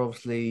 They're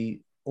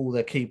obviously, all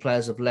their key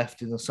players have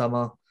left in the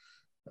summer.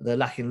 They're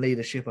lacking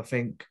leadership, I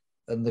think,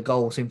 and the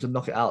goal seemed to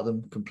knock it out of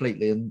them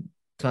completely and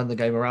turn the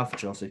game around for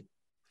Chelsea.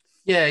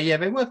 Yeah,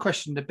 they were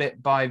questioned a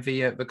bit by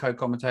the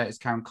co-commentators,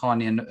 Karen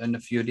Carney and a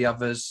few of the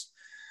others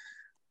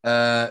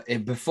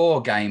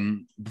before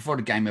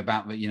the game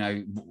about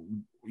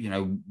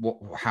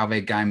how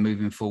their game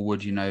moving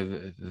forward.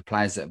 The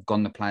players that have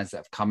gone, the players that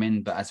have come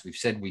in. But as we've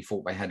said, we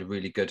thought they had a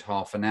really good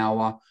half an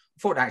hour. I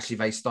thought actually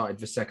they started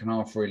the second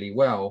half really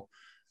well.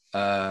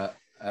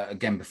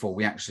 Again, before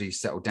we actually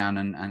settled down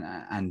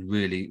and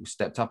really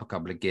stepped up a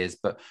couple of gears.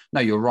 But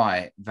no, you're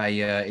right.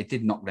 It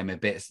did knock them a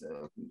bit.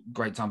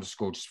 Great time to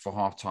score just for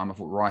half time. I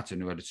thought Wrighton,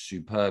 who had a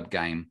superb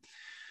game,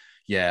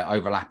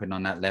 overlapping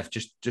on that left.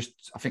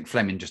 Just I think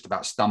Fleming just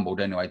about stumbled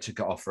anyway, took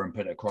it off her and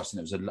put it across, and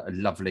it was a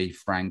lovely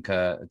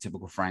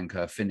typical Frank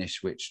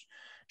finish, which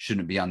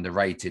shouldn't be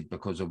underrated,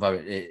 because although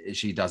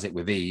she does it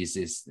with ease,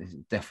 it's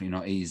definitely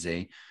not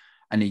easy.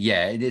 And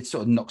it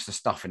sort of knocks the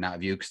stuffing out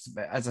of you, because,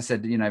 as I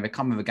said, they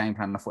come with a game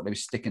plan, and I thought they were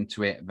sticking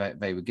to it.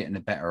 They were getting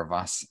the better of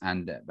us,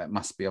 and that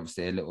must be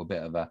obviously a little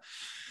bit of a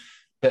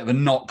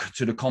knock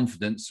to the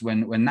confidence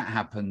when that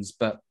happens.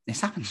 But it's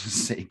happened to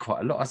City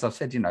quite a lot, as I've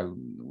said.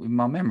 With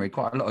my memory,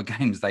 quite a lot of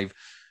games they've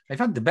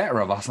had the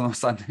better of us, and all of a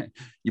sudden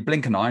you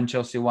blink an eye and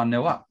Chelsea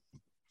 1-0 up.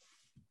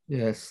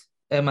 Yes.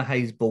 Emma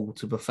Hayes ball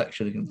to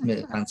perfection against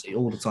Man City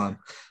all the time,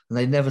 and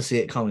they never see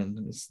it coming.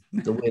 It's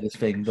the weirdest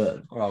thing,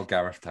 but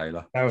Gareth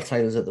Taylor. Gareth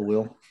Taylor's at the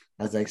wheel,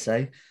 as they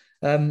say.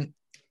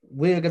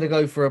 We're going to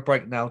go for a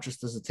break now,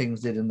 just as the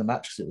teams did in the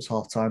match, because it was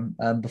half time.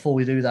 Before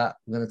we do that,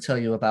 I'm going to tell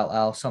you about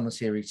our summer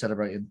series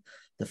celebrating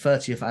the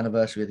 30th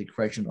anniversary of the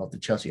creation of the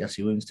Chelsea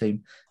FC Women's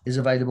team. Is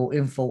available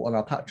in full on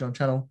our Patreon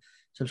channel.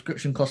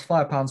 Subscription costs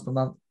 £5 per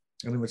month,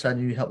 and in return,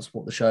 you help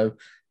support the show,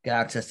 get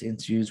access to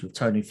interviews with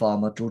Tony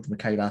Farmer, George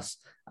Michaelis,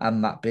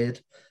 and Matt Beard.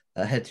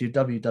 Head to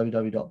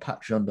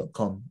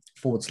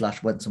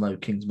www.patreon.com/Wentamo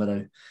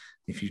Kingsmeadow.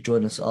 If you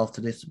join us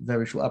after this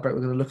very short ad break,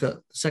 we're going to look at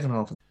the second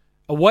half.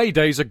 Away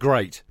days are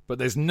great, but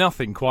there's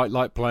nothing quite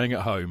like playing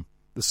at home.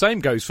 The same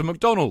goes for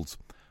McDonald's.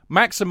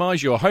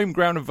 Maximise your home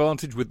ground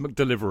advantage with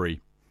McDelivery.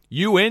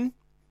 You in?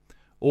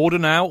 Order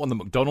now on the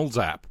McDonald's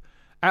app.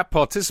 At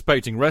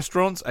participating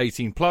restaurants,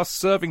 18 plus,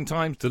 serving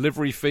times,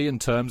 delivery fee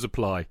and terms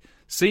apply.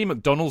 See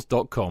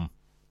mcdonalds.com.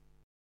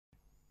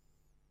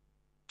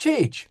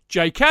 Cheech.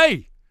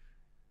 JK!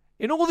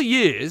 In all the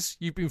years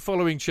you've been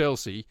following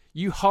Chelsea,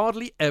 you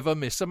hardly ever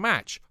miss a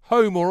match,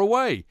 home or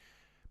away.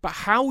 But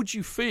how would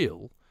you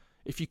feel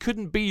if you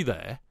couldn't be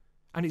there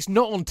and it's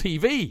not on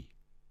TV?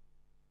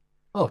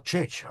 Oh,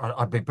 Cheech,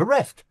 I'd be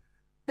bereft.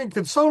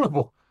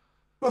 Inconsolable.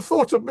 The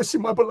thought of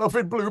missing my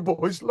beloved Blue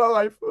Boys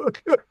live.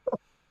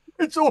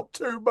 It's all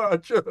too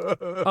much.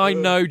 I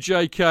know,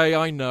 JK,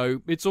 I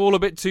know. It's all a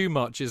bit too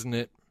much, isn't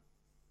it?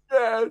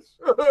 Yes.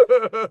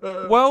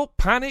 Well,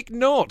 panic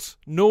not.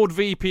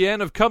 NordVPN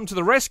have come to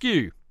the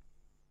rescue.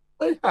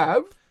 They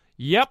have?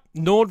 Yep,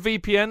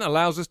 NordVPN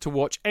allows us to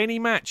watch any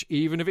match,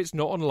 even if it's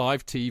not on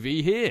live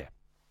TV here.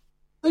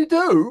 They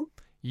do?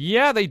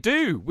 Yeah, they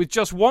do. With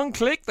just one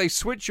click, they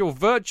switch your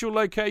virtual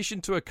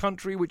location to a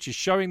country which is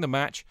showing the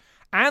match,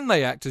 and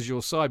they act as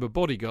your cyber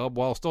bodyguard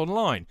whilst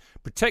online,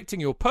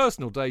 protecting your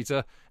personal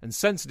data and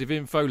sensitive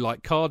info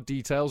like card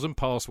details and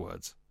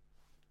passwords.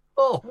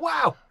 Oh,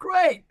 wow,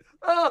 great.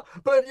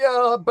 But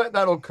yeah, I bet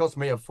that'll cost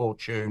me a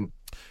fortune.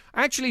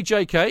 Actually,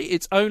 JK,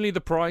 it's only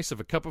the price of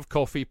a cup of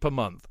coffee per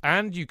month,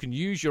 and you can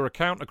use your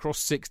account across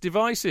 6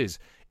 devices.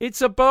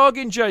 It's a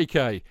bargain,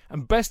 JK,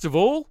 and best of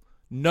all,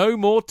 no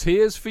more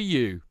tears for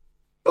you.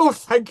 Oh,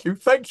 thank you,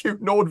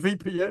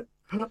 NordVPN.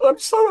 I'm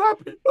so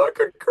happy I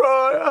could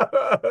cry.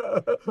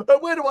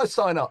 Where do I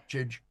sign up,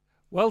 Chidge?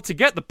 Well, to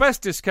get the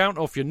best discount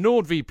off your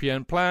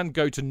NordVPN plan,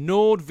 go to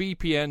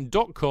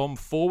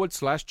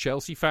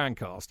nordvpn.com/Chelsea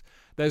Fancast.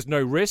 There's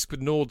no risk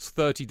with Nord's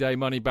 30-day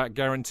money-back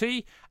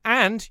guarantee,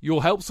 and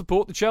you'll help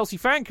support the Chelsea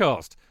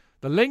Fancast.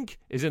 The link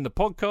is in the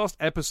podcast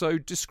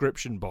episode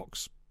description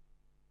box.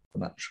 The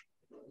match.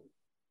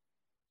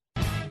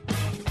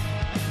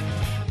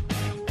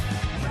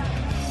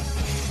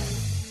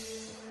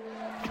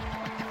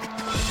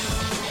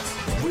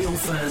 Real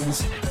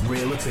fans,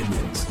 real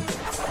opinions.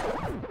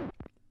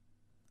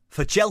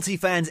 For Chelsea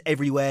fans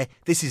everywhere,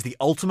 this is the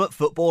ultimate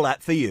football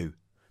app for you.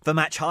 For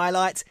match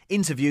highlights,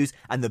 interviews,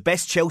 and the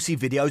best Chelsea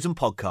videos and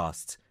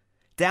podcasts.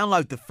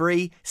 Download the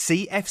free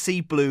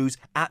CFC Blues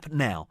app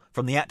now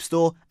from the App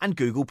Store and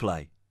Google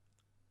Play.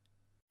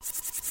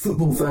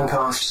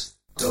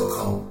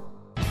 Footballfancast.com.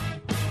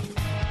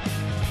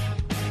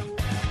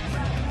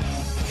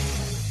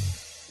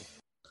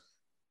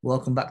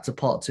 Welcome back to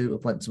part 2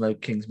 of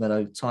Wentworth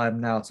Kingsmeadow. Time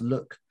now to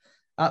look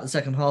at the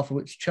second half, in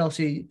which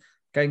Chelsea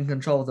gained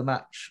control of the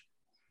match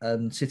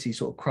and City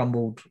sort of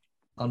crumbled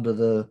under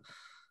the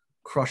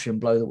crushing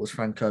blow that was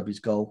Frank Kirby's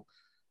goal.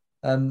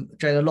 Jane,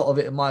 a lot of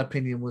it, in my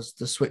opinion, was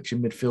the switch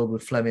in midfield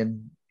with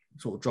Fleming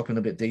sort of dropping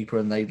a bit deeper,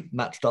 and they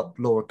matched up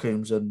Laura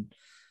Coombs and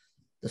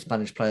the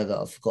Spanish player that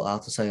I forgot how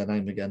to say her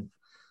name again.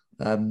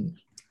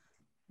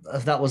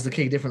 That was the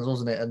key difference,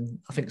 wasn't it? And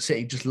I think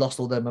City just lost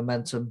all their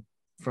momentum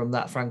from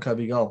that Frank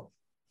Kirby goal.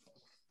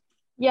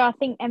 Yeah, I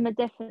think Emma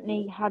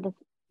definitely had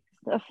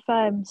a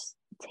firm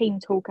team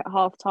talk at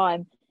half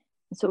time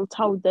and sort of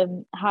told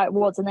them how it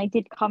was, and they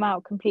did come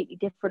out completely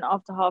different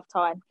after half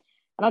time.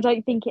 And I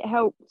don't think it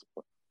helped.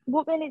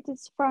 What minute did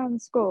Fran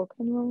score?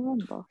 Can anyone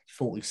remember?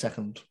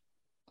 42nd.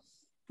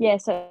 Yeah,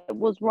 so it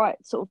was right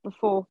sort of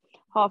before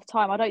half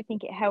time. I don't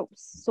think it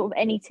helps sort of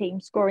any team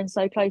scoring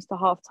so close to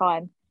half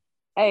time.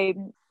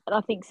 And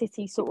I think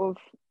City sort of,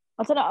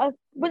 I don't know, I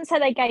wouldn't say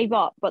they gave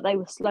up, but they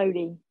were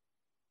slowly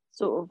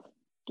sort of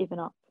giving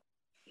up.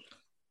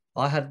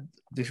 I had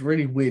this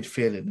really weird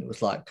feeling. It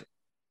was like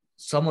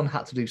someone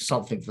had to do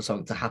something for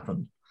something to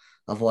happen.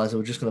 Otherwise, they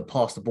were just going to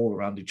pass the ball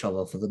around each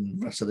other for the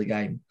rest of the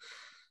game.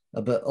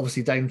 But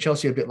obviously, Dane,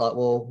 Chelsea are a bit like,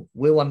 well,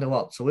 we're 1-0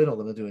 up, so we're not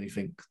going to do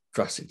anything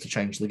drastic to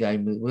change the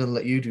game. We're going to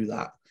let you do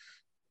that.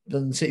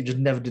 Then City just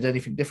never did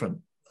anything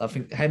different. I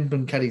think Hemp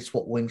and Kelly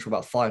swapped wings for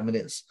about 5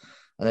 minutes,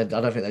 and then I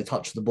don't think they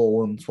touched the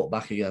ball and swapped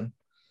back again.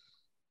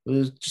 It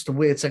was just a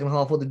weird second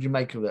half. What did you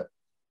make of it?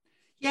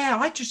 Yeah,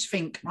 I just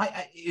think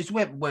it's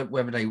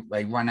whether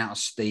they run out of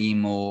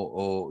steam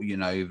or you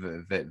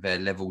know, their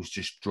levels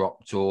just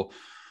dropped, or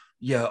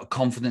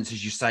confidence,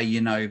 as you say,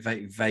 you know,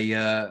 they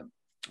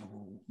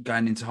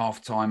going into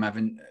half time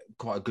having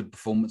quite a good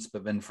performance,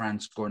 but then Fran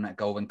scoring that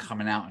goal and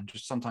coming out, and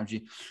just sometimes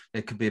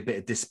there could be a bit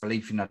of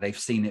disbelief. You know, they've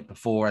seen it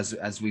before,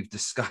 as we've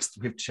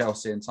discussed with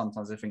Chelsea, and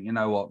sometimes they think, you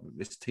know what,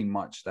 this team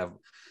might just have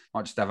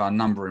our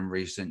number in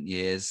recent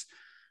years.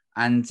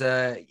 And as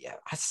I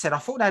said, I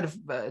thought they had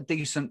a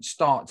decent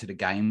start to the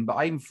game, but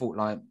I even thought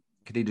like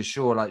Khadija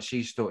Shaw, like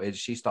she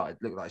started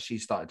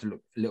to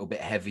look a little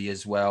bit heavy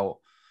as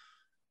well.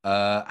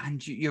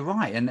 And you're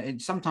right.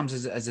 And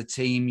sometimes as a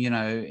team, you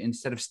know,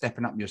 instead of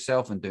stepping up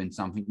yourself and doing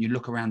something, you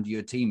look around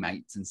your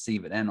teammates and see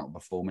that they're not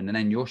performing, and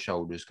then your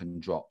shoulders can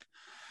drop.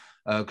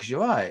 Because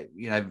you're right,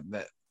 you know,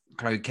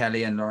 Chloe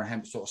Kelly and Laura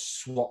Hemp sort of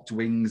swapped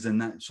wings,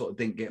 and that sort of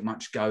didn't get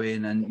much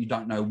going, and you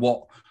don't know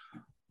what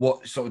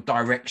sort of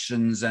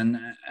directions and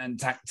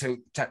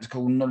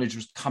tactical knowledge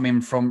was coming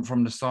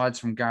from the sides,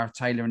 from Gareth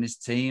Taylor and his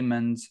team.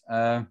 And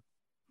Gareth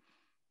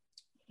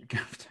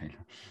Taylor,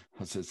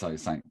 that's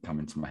something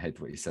coming to my head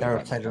what you said.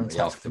 Gareth Taylor and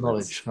tactical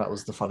knowledge, that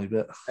was the funny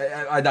bit.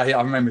 I know,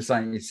 I remember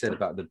something you said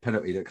about the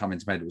penalty that came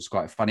into my head. It was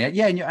quite funny.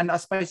 Yeah, and I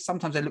suppose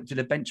sometimes they looked to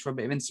the bench for a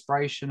bit of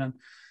inspiration, and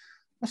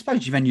I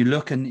suppose then you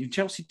look and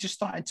Chelsea just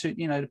started to,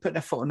 you know, put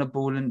their foot on the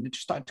ball and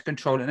just started to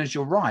control it. And as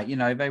you're right, you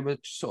know, they were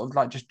sort of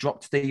like just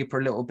dropped deeper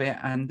a little bit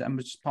and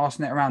was just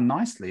passing it around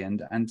nicely.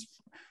 And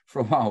for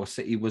a while,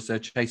 City was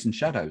chasing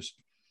shadows.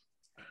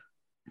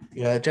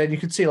 Yeah, Jane, you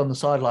could see on the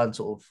sideline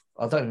sort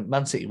of,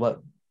 Man City weren't,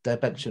 their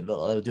bench didn't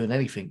look like they were doing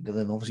anything. And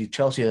then obviously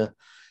Chelsea are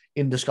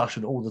in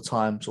discussion all the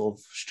time, sort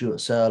of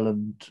Stuart Searle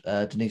and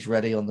Denise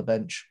Reddy on the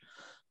bench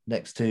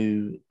next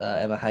to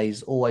Emma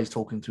Hayes, always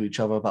talking to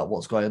each other about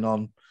what's going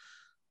on.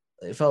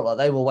 It felt like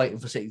they were waiting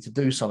for City to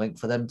do something,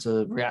 for them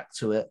to react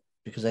to it,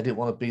 because they didn't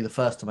want to be the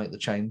first to make the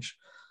change.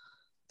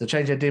 The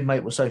change they did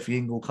make was Sophie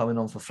Ingle coming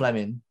on for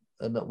Fleming,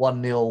 and at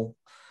 1-0,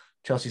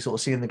 Chelsea sort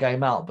of seeing the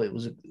game out. But it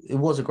was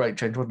a great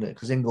change, wasn't it?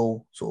 Because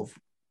Ingle sort of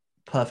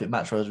perfect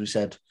match for her, as we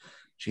said.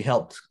 She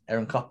helped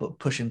Erin Cuthbert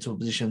push into a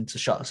position to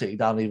shut City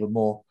down even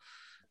more,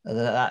 and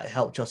then that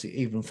helped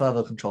Chelsea even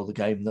further control the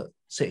game that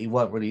City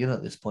weren't really in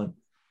at this point.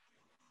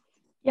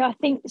 Yeah, I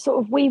think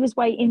sort of we was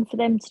waiting for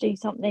them to do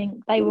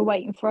something. They were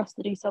waiting for us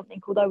to do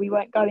something, although we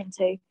weren't going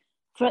to. I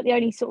feel like the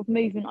only sort of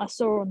movement I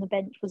saw on the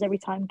bench was every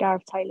time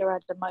Gareth Taylor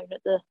had a moan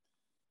at the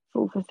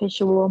fourth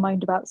official or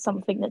moaned about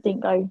something that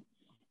didn't go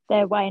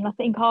their way. And I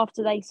think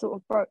after they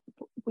sort of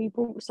we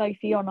brought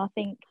Sophie on, I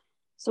think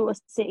sort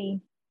of City,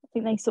 I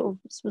think they sort of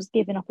was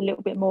giving up a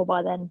little bit more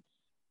by then.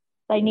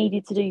 They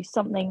needed to do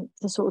something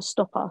to sort of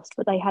stop us,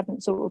 but they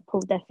hadn't sort of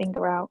pulled their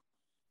finger out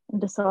and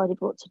decided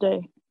what to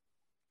do.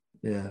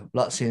 Yeah,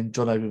 like seeing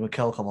John Obi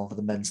Mikel come on for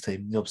the men's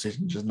team. The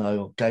opposition just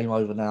know game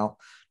over now.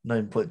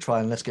 No point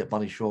trying. Let's get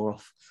Bunny Shaw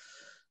off.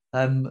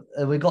 And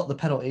we got the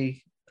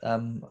penalty. I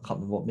can't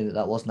remember what minute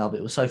that was now, but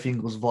it was Sophie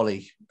Ingles'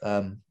 volley,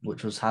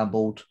 which was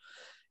handballed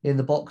in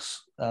the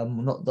box.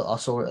 Not that I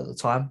saw it at the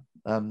time.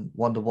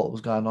 Wonder what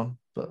was going on,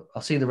 but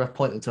I see the ref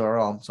pointing to her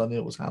arm, so I knew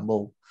it was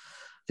handball.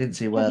 Didn't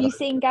see where. Have you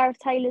seen Gareth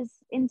Taylor's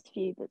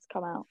interview that's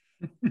come out?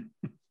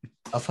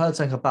 I've heard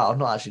something about. I've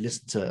not actually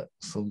listened to it.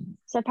 So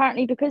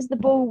apparently, because the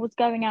ball was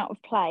going out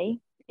of play,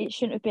 it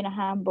shouldn't have been a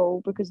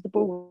handball because the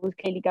ball was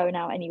clearly going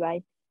out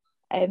anyway.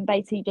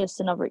 Basically, just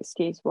another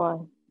excuse why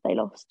they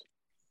lost.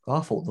 I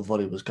thought the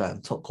volley was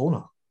going top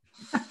corner.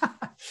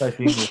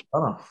 Sophie Ingles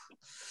done off.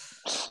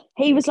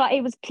 He was like,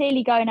 it was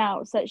clearly going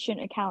out, so it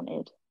shouldn't have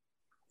counted.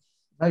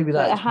 Maybe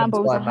that a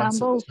handball is a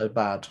handball. So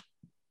bad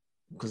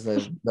because they're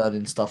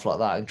learning stuff like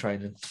that in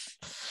training.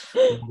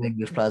 The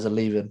English players are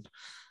leaving.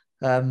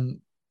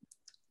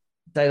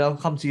 Dave, I'll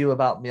come to you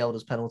about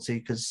Mjolnir's penalty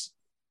because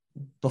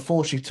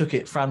before she took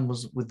it, Fran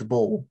was with the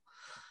ball.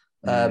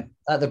 At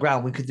the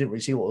ground, we didn't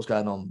really see what was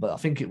going on, but I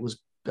think it was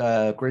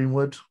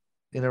Greenwood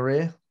in her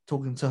ear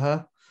talking to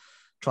her,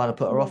 trying to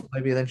put her off.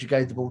 Maybe then she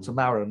gave the ball to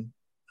Maron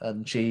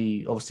and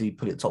she obviously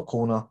put it top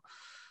corner.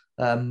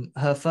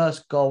 Her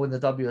first goal in the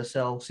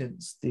WSL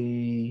since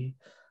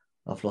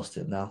I've lost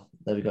it now.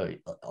 There we go.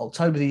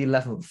 October the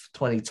 11th,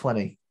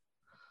 2020.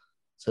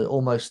 So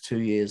almost 2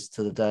 years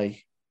to the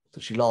day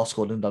that she last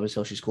scored in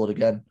WSL. She scored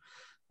again.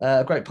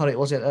 A great penalty,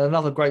 wasn't it? And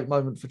another great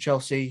moment for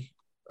Chelsea.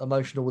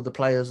 Emotional with the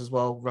players as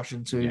well,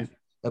 rushing to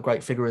a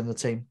great figure in the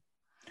team.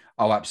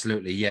 Oh,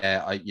 absolutely.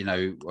 Yeah. I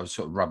was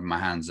sort of rubbing my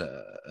hands at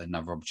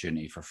another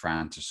opportunity for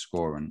Fran to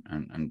score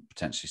and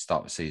potentially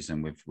start the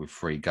season with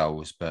 3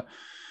 goals. But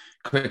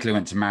quickly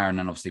went to Maron,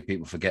 and obviously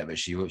people forget that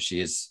she was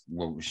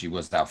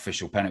the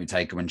official penalty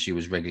taker when she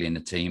was regularly in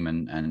the team.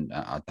 And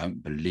I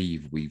don't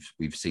believe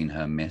we've seen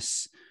her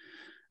miss.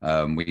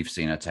 We've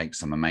seen her take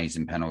some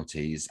amazing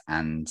penalties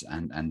and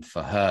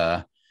for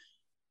her,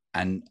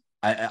 and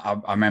I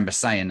remember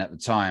saying at the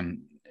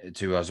time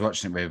to who I was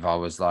watching it with, I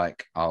was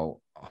like,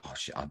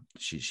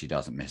 she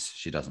doesn't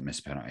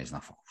miss penalties. And I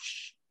thought,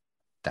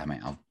 damn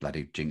it, I've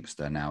bloody jinxed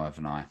her now,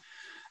 haven't I?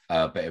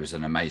 But it was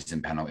an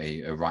amazing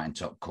penalty, right in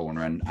top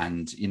corner.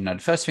 And the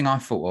first thing I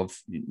thought of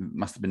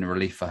must have been a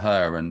relief for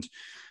her. And,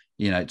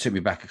 it took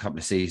me back a couple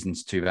of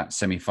seasons to that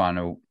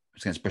semi-final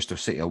against Bristol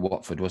City or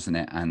Watford, wasn't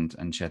it?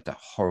 And she had that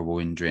horrible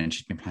injury and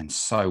she'd been playing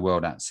so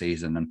well that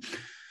season. And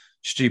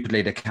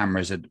stupidly, the TV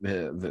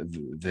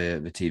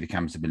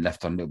cameras had been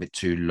left on a little bit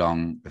too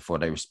long before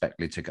they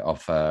respectfully took it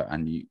off her.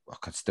 And I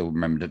could still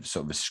remember the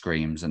sort of the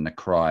screams and the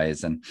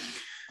cries and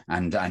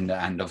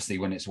obviously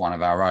when it's one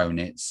of our own,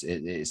 it's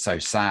so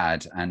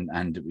sad.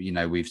 And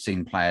we've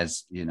seen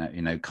players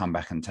come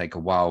back and take a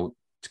while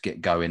to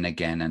get going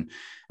again. And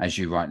as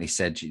you rightly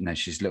said,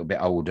 she's a little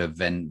bit older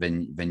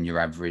than your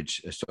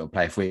average sort of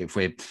player. If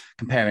we're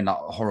comparing like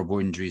horrible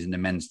injuries in the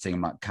men's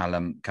team like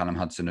Callum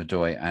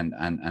Hudson-Odoi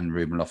and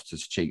Ruben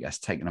Loftus-Cheek, that's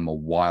taken them a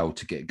while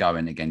to get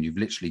going again. You've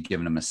literally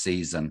given them a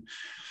season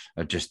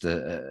of just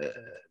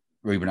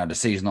Ruben had a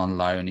season on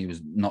loan. He was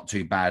not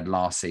too bad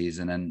last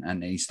season,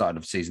 and he started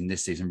the season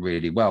this season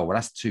really well. Well,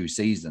 that's 2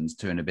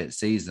 and a bit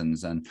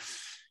seasons, and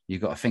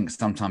you've got to think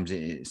sometimes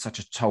it's such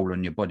a toll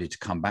on your body to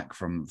come back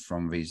from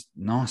these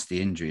nasty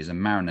injuries.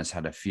 And Maron has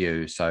had a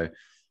few. So,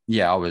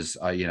 yeah, I was,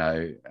 got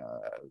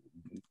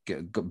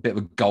a bit of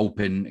a gulp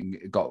in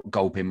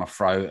my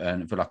throat,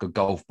 and I feel like a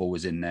golf ball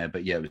was in there.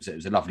 But yeah, it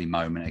was a lovely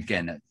moment.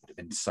 Again,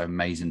 it's so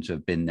amazing to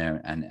have been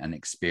there and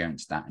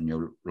experienced that. And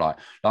you're like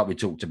we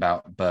talked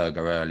about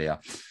Berger earlier.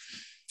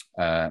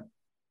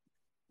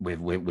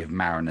 With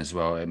Maron as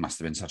well, it must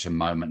have been such a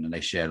moment that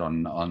they shared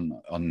on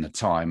the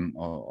time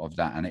of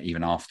that, and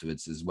even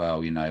afterwards as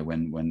well.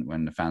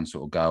 When the fans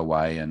sort of go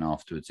away, and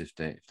afterwards if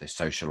they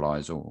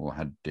socialise or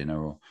had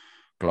dinner or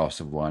glass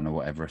of wine or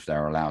whatever, if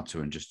they're allowed to,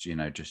 and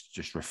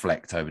just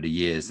reflect over the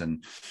years.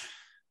 And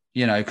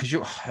because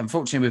you're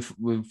unfortunately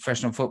with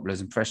professional footballers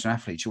and professional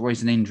athletes, you're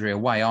always an injury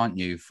away, aren't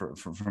you,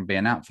 from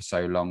being out for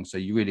so long? So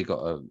you really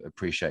got to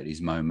appreciate these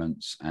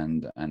moments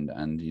and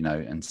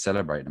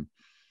celebrate them.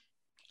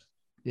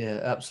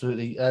 Yeah,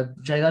 absolutely.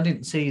 Jane, I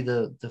didn't see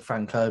the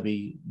Fran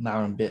Kirby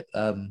Maron bit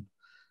at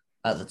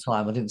the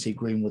time. I didn't see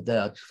Greenwood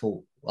there.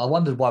 I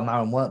wondered why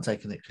Maron weren't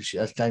taking it, because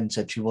as Jane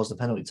said, she was the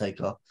penalty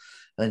taker,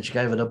 and then she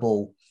gave her the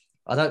ball.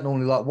 I don't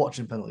normally like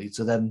watching penalties,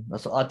 so then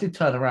I did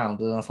turn around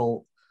and I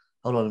thought,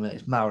 hold on a minute,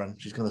 it's Maron.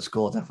 She's going to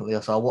score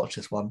definitely. So I'll watch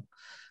this one.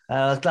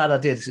 I was glad I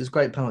did. It was a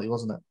great penalty,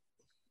 wasn't it?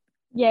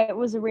 Yeah, it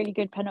was a really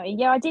good penalty.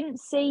 Yeah, I didn't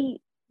see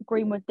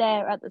Greenwood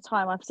there at the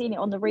time. I've seen it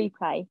on the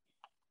replay.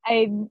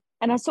 And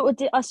I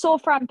I saw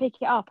Fran pick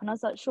it up and I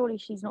was like, surely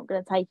she's not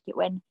going to take it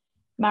when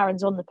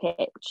Maren's on the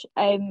pitch.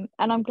 And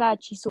I'm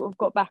glad she sort of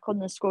got back on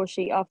the score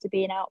sheet after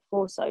being out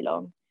for so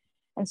long.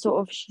 And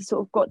she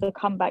got the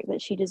comeback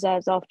that she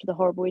deserves after the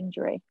horrible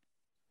injury.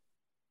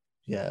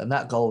 Yeah, and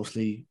that goal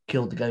obviously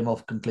killed the game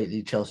off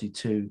completely. Chelsea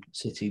 2,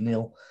 City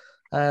 0.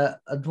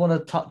 I'd want to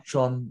touch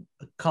on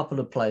a couple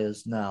of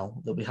players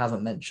now that we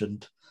haven't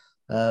mentioned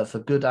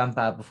for good and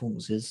bad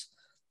performances.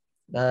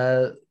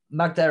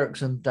 Magda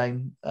Eriksson,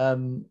 Dane,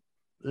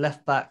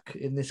 left back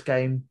in this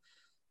game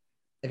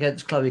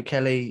against Chloe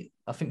Kelly.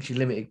 I think she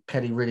limited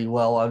Kelly really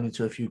well, only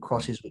to a few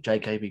crosses, which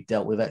JKB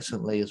dealt with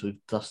excellently, as we've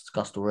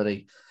discussed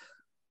already.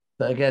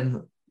 But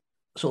again,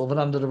 sort of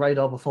an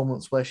under-the-radar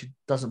performance where she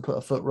doesn't put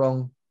a foot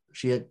wrong.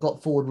 She had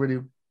got forward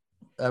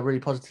really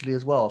positively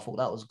as well. I thought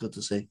that was good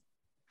to see.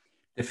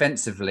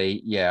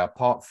 Defensively, yeah,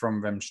 apart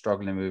from them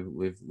struggling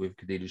with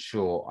Khadija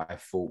Shaw, I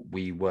thought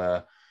we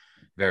were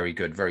very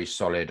good, very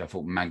solid. I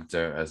thought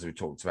Magda, as we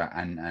talked about,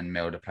 and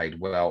Melda played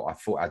well. I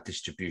thought our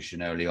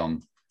distribution early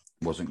on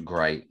wasn't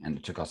great, and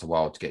it took us a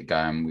while to get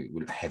going. We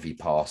were heavy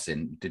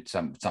passing, did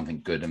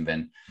something good, and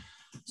then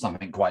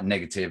something quite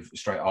negative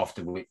straight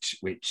after,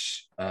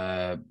 which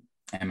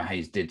Emma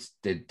Hayes did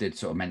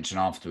sort of mention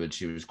afterwards.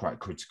 She was quite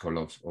critical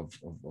of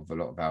a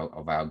lot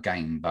of our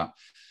game, but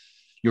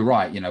you're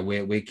right. You know,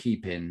 we're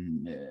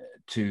keeping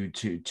two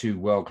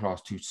world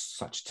class, two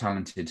such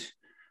talented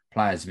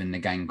players in the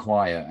game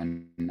quiet,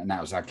 and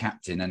that was our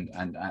captain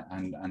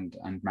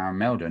and Maren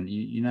Melda. And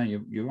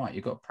you're right.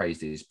 You've got to praise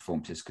these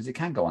performances because it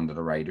can go under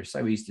the radar. It's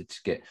so easy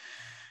to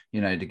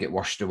get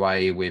washed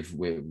away with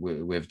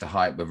the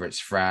hype, whether it's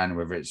Fran,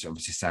 whether it's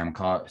obviously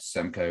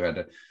Semco, who had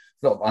a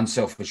lot of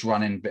unselfish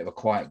running, bit of a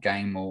quiet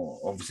game, or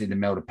obviously the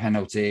Melda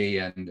penalty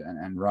and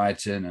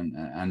Wrighton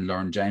and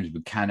Lauren James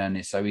Buchanan.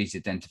 It's so easy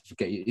then to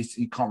forget.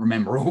 You can't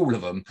remember all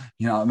of them,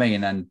 you know what I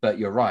mean? But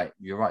you're right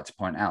to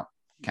point out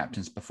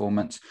captain's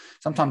performance.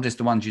 Sometimes it's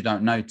the ones you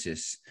don't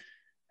notice,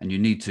 and you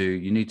need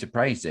to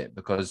praise it,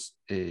 because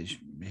if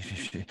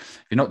you're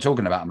not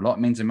talking about them a lot,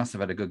 it means they must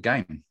have had a good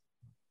game.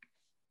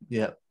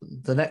 Yeah,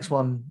 the next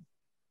one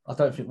I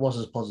don't think was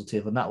as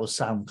positive, and that was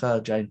Sam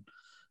Kerr, Jane.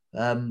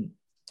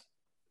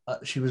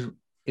 She was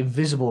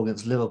invisible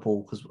against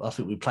Liverpool because I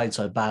think we played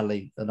so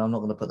badly, and I'm not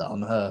going to put that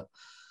on her.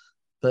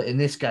 But in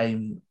this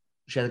game,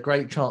 she had a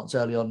great chance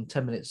early on,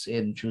 10 minutes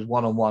in. She was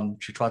one-on-one.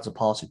 She tried to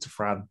pass it to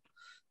Fran,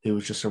 who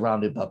was just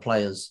surrounded by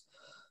players.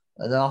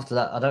 And then after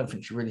that, I don't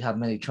think she really had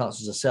many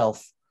chances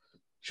herself.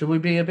 Should we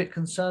be a bit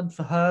concerned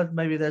for her?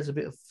 Maybe there's a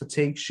bit of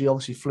fatigue. She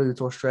obviously flew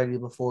to Australia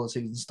before the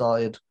season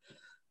started.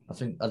 I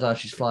don't know if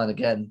she's flying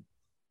again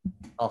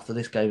after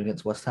this game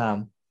against West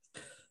Ham.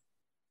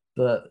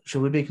 But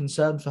should we be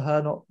concerned for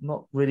her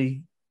not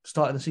really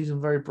starting the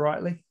season very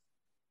brightly?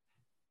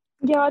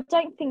 Yeah, I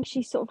don't think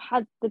she sort of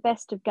had the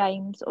best of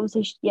games.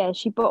 Obviously,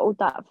 she bottled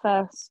that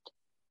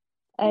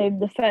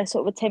the first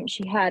sort of attempt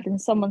she had,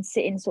 and someone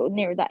sitting sort of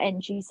near that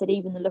end, she said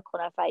even the look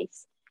on her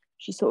face,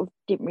 she sort of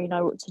didn't really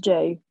know what to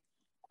do.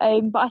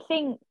 But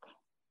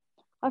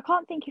I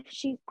can't think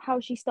how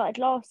she started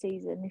last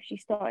season, if she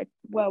started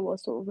well or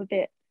sort of a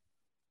bit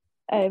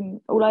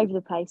all over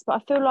the place. But I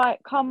feel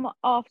like come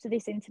after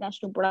this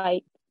international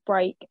break,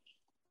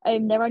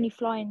 they're only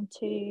flying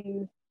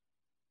to...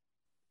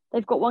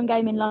 They've got one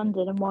game in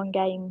London and one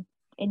game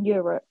in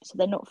Europe, so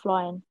they're not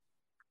flying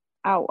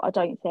out, I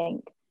don't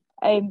think.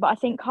 But I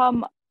think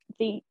come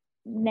the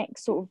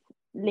next sort of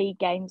league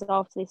games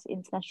after this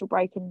international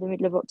break in the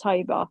middle of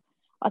October,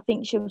 I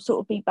think she'll sort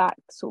of be back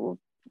sort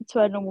of to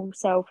her normal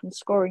self and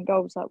scoring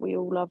goals like we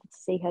all love to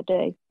see her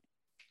do.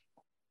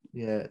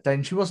 Yeah,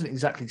 then she wasn't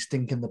exactly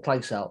stinking the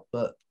place out,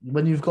 but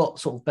when you've got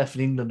sort of Beth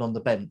in England on the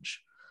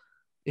bench,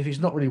 if it's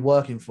not really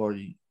working for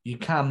you, you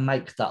can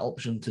make that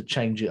option to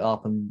change it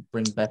up and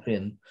bring Beth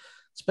in,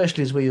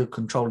 especially as we are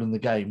controlling the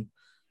game.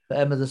 But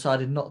Emma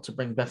decided not to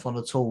bring Beth on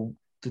at all.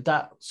 Did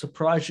that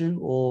surprise you,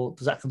 or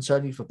does that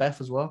concern you for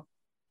Beth as well?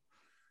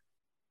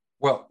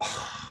 Well,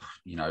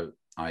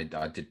 I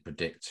did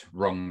predict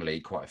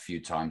wrongly quite a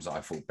few times that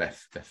I thought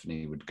Beth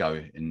definitely would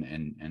go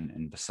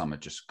in the summer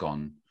just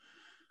gone.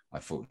 I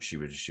thought she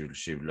would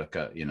look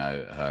at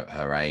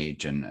her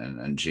age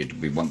and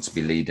we want to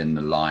be leading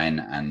the line,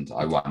 and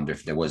I wonder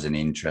if there was an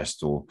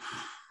interest, or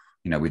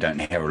we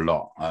don't hear a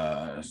lot,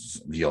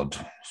 the odd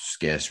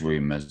scarce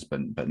rumours,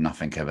 but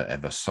nothing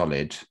ever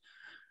solid.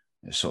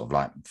 It sort of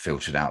like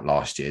filtered out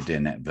last year,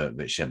 didn't it?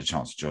 But she had a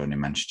chance to join in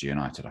Manchester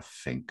United, I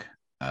think,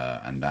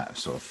 and that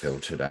sort of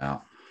filtered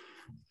out.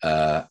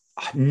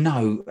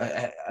 No,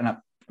 and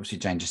obviously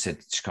Jane just said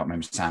she can't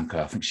remember Sam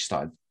Kerr. I think she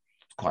started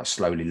quite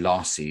slowly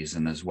last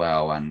season as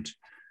well, and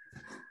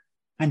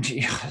I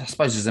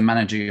suppose as a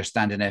manager you're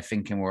standing there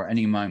thinking, well, at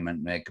any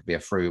moment there could be a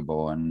through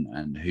ball,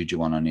 and who do you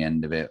want on the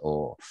end of it,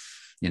 or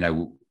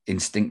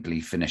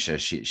instinctively finisher.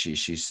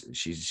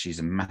 She's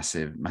a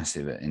massive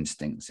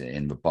instincts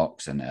in the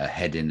box, and her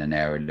heading and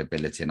aerial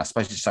ability, and I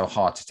suppose it's so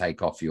hard to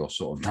take off your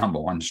sort of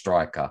number one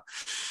striker.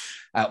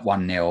 at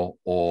 1-0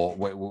 or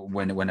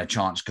when a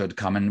chance could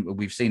come. And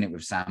we've seen it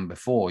with Sam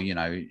before, you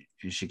know,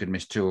 she could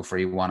miss 2 or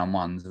 3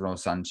 one-on-ones, and all of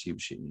a sudden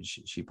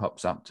she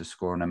pops up to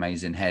score an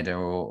amazing header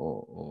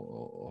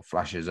or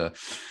flashes a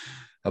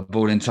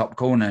ball in top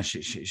corner.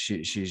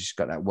 She's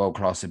got that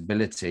world-class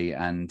ability,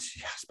 and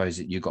I suppose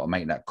that you've got to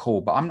make that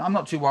call. But I'm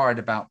not too worried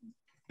about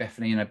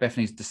Bethany. You know,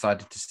 Bethany's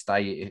decided to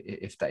stay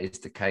if that is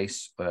the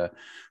case,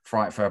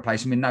 fight for a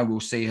place. I mean, no, we'll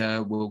see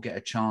her. We'll get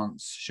a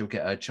chance. She'll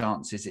get her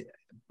chance. Is it?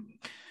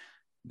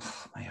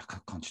 I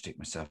can't contradict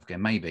myself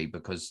again. Maybe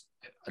because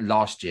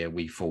last year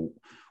we thought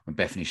when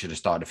Bethany should have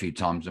started a few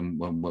times, and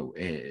when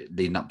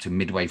leading up to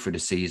midway through the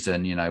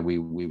season, you know, we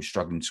were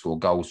struggling to score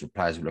goals with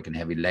players who were looking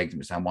heavy legged. And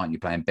we were saying, why aren't you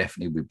playing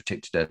Bethany? We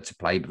predicted her to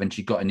play, but then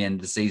she got in the end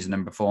of the season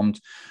and performed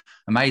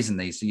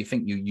amazingly. So you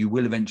think you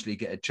will eventually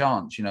get a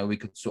chance. You know, we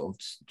could sort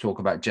of talk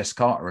about Jess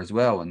Carter as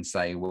well and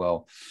say,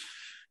 well,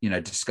 you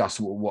know, discuss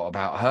what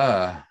about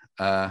her.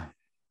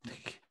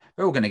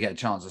 They're all going to get a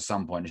chance at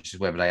some point. It's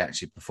just whether they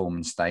actually perform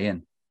and stay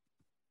in.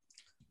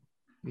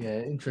 Yeah,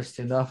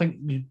 interesting. I think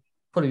you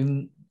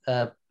probably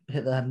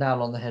hit the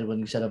nail on the head when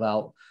you said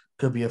about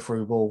could be a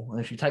through ball.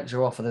 And if she takes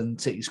her off and then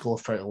City score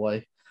straight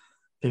away,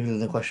 people in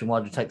the question, why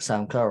do you take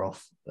Sam Kerr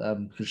off?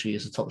 Because she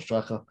is a top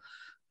striker.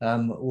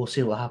 We'll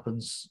see what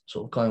happens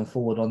sort of going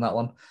forward on that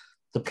one.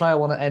 The player I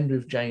want to end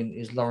with, Jane,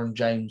 is Lauren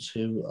James,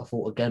 who I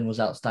thought, again, was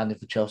outstanding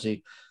for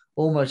Chelsea.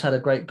 Almost had a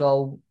great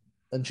goal,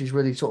 and she's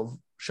really sort of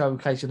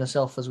showcasing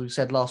herself, as we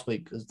said last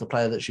week, as the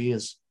player that she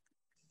is.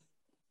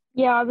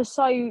 Yeah, I was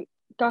so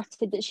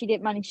gutted that she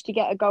didn't manage to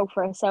get a goal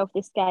for herself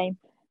this game.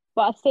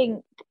 But I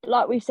think,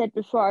 like we've said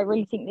before, I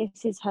really think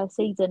this is her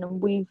season,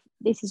 and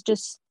this is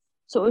just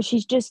sort of,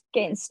 she's just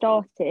getting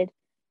started.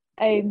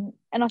 And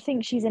I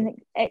think she's an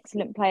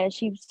excellent player.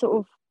 She sort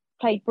of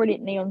played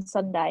brilliantly on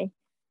Sunday.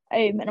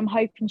 And I'm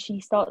hoping she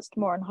starts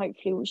tomorrow, and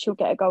hopefully she'll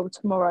get a goal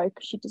tomorrow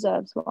because she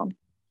deserves one.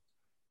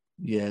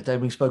 Yeah,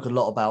 Dave, we spoke a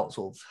lot about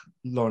sort of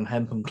Lauren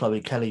Hemp and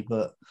Chloe Kelly,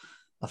 but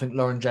I think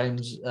Lauren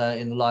James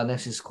in the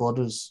Lionesses squad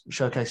was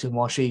showcasing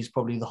why she's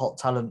probably the hot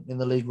talent in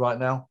the league right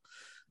now.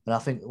 And I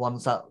think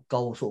once that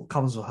goal sort of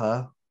comes with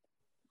her,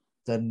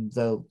 then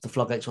the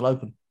floodgates will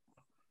open.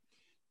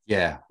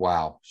 Yeah,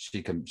 wow.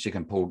 She can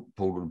pull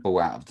the ball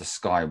out of the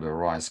sky with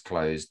her eyes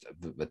closed.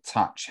 The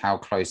touch, how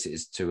close it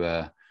is to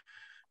her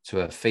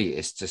feet,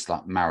 it's just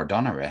like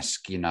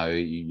Maradona-esque. You know,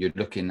 you're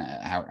looking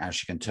at how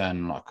she can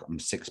turn like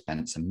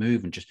sixpence and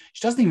move, and she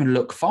doesn't even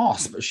look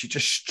fast, but she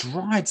just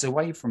strides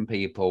away from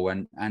people,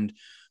 and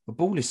the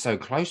ball is so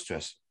close to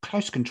us.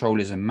 Close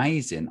control is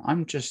amazing.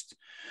 I'm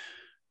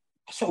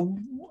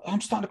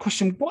starting to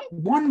question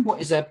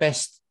what is her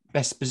best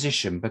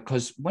position,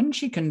 because when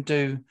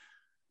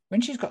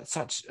she's got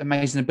such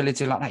amazing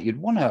ability like that,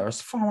 you'd want her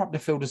as far up the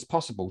field as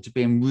possible to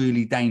be in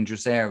really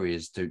dangerous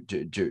areas to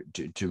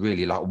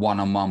really like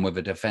one-on-one with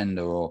a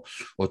defender or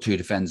two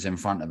defenders in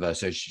front of her.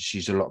 So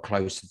she's a lot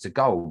closer to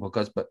goal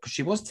because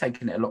she was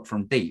taking it a lot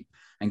from deep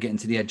and getting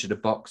to the edge of the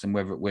box, and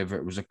whether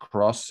it was a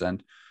cross.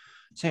 And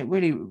so it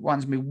really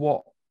wonders me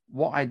what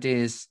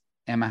ideas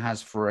Emma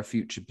has for a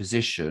future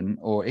position,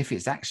 or if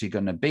it's actually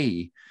going to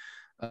be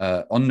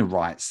on the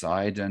right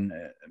side and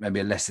maybe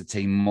a lesser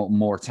team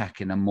more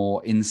attacking and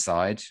more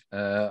inside,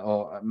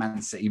 or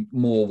Man City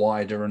more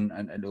wider and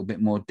a little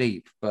bit more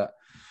deep. But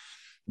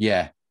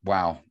yeah,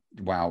 wow,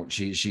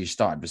 she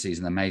started the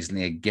season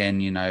amazingly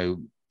again. You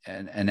know,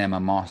 an Emma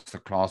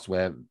masterclass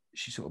where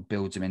she sort of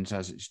builds them into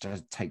us. She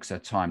takes her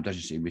time,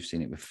 doesn't she? We've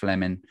seen it with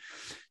Fleming,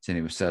 seen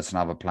it with certain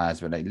other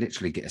players where they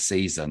literally get a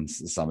season.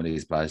 Some of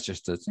these players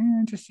just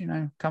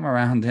come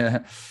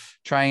around,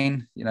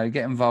 train, get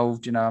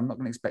involved. I'm not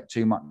going to expect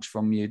too much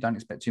from you. Don't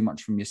expect too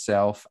much from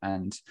yourself.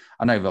 And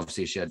I know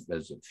obviously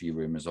there's a few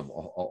rumours of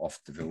off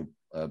the field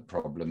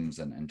problems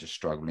and just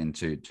struggling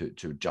to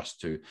adjust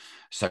to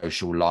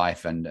social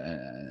life and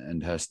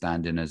her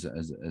standing as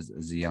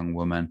a young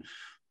woman.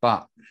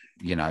 But,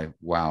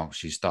 wow,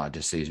 she started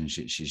the season.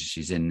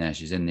 She's in there.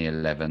 She's in the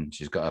 11.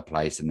 She's got her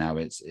place. And now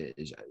if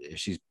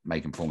she's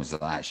making performances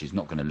like that, she's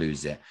not going to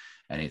lose it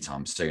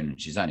anytime soon. And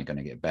she's only going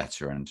to get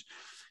better. And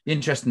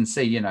interesting to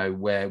see,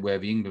 where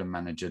the England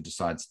manager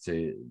decides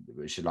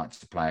she'd like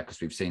to play her,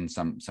 because we've seen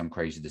some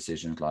crazy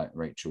decisions like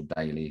Rachel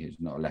Daly, who's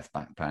not a left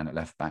back, playing at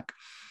left back.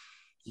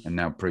 And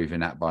now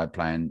proving that by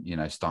playing,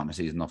 starting the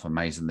season off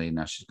amazingly.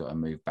 Now she's got to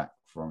move back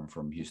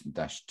from Houston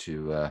Dash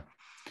to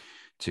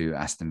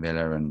Aston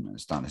Villa and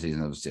starting the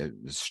season, obviously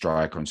a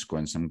striker and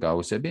scoring some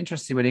goals. So it'd be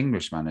interesting to see what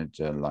English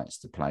manager likes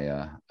to play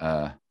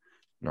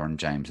Lauren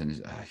James,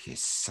 and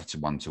he's such a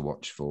one to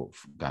watch for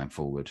going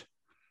forward.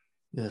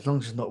 Yeah, as long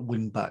as she's not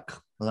wing back,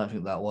 I don't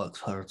think that works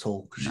for her at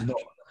all, because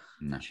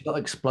she's not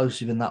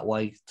explosive in that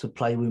way to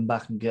play wing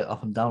back and get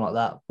up and down like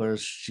that,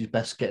 whereas she's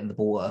best getting the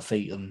ball at her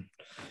feet and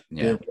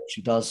doing what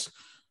she does.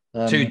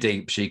 Too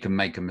deep, she can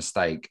make a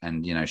mistake,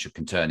 and she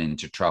can turn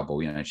into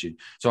trouble. It's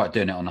all right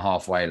doing it on the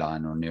halfway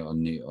line or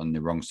on the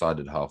wrong side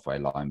of the halfway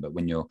line, but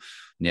when you're on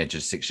the edge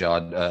of 6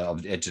 yard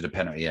of the edge of the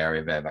penalty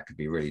area there, that could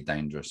be really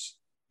dangerous.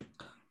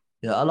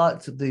 Yeah, I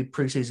liked the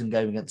pre-season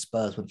game against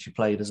Spurs when she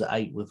played as an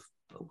 8 with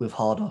with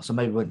Harder. So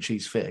maybe when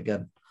she's fit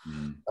again,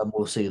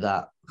 we'll see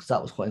that, because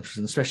that was quite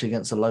interesting, especially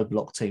against a low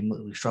block team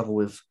that we struggled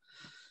with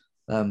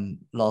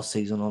last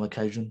season on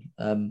occasion.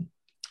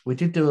 We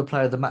did do a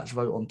player of the match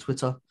vote on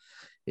Twitter.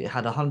 It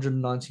had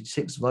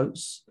 196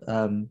 votes.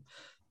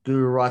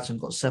 Guru Wrighton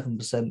got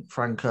 7%,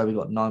 Fran Kirby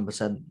got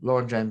 9%,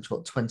 Lauren James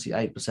got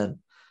 28%,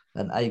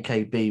 and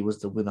AKB was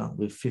the winner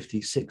with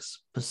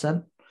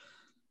 56%.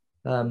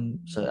 So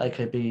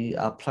AKB,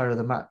 our player of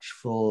the match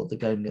for the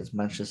game against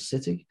Manchester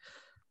City.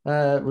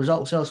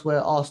 Results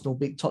elsewhere: Arsenal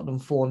beat Tottenham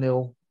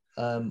 4-0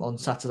 on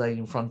Saturday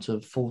in front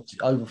of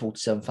over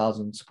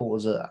 47,000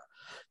 supporters at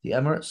the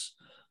Emirates.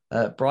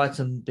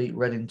 Brighton beat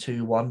Reading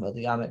 2-1 at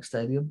the Amex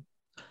Stadium.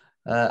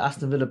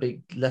 Aston Villa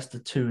beat Leicester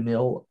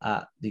 2-0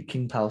 at the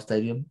King Power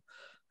Stadium.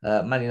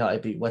 Man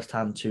United beat West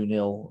Ham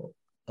 2-0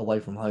 away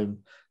from home.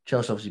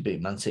 Chelsea obviously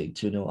beat Man City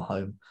 2-0 at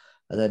home.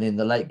 And then in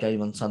the late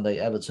game on Sunday,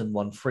 Everton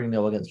won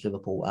 3-0 against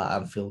Liverpool at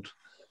Anfield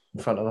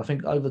in front of, I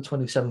think, over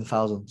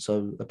 27,000.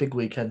 So a big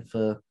weekend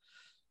for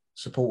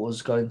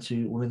supporters going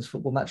to women's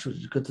football match, which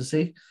is good to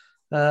see.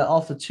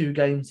 After 2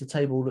 games, the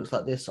table looks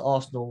like this: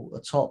 Arsenal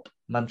atop,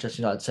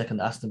 Manchester United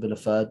second, Aston Villa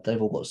third.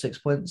 They've all got 6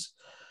 points.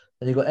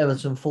 Then you've got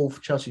Everton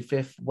 4th, Chelsea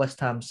 5th, West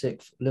Ham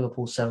 6th,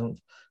 Liverpool 7th,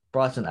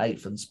 Brighton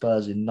 8th, and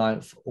Spurs in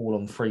 9th, all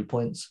on 3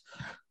 points.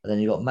 And then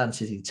you've got Man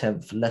City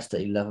 10th, Leicester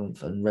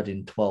 11th, and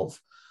Reading 12th.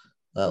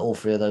 All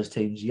 3 of those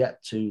teams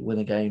yet to win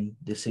a game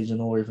this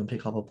season or even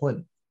pick up a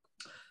point.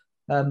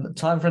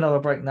 Time for another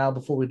break now.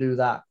 Before we do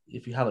that,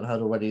 if you haven't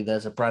heard already,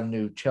 there's a brand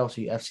new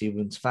Chelsea FC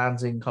Women's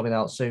fanzine coming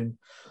out soon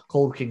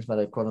called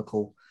Kingsmeadow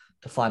Chronicle.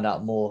 To find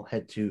out more,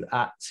 head to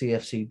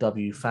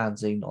 @CFCW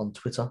Fanzine on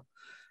Twitter.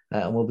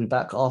 And we'll be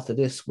back after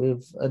this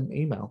with an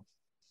email.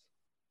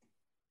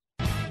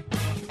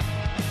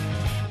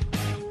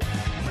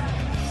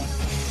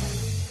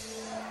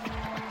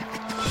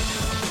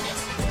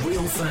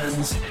 Real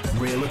fans,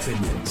 real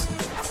opinions.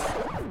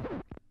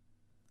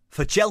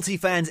 For Chelsea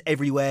fans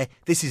everywhere,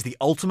 this is the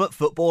ultimate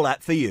football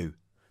app for you.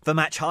 For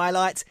match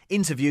highlights,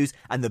 interviews,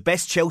 and the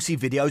best Chelsea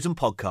videos and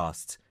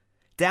podcasts.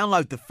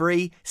 Download the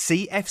free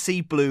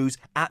CFC Blues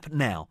app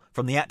now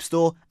from the App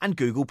Store and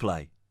Google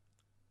Play.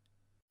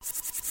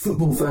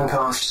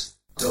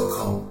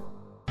 Footballfancast.com.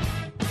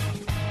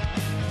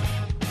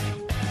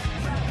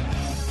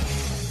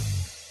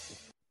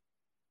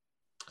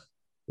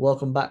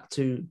 Welcome back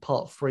to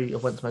part 3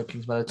 of Went to Mow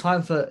Kingsmeadow.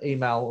 Time for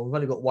email. We've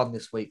only got one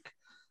this week,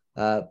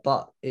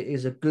 but it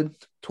is a good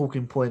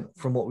talking point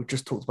from what we've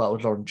just talked about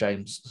with Lauren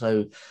James.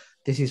 So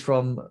this is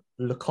from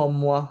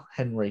Lecomwa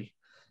Henry.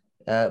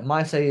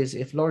 My say is,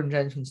 if Lauren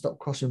James can stop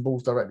crossing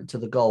balls directly to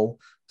the goal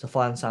to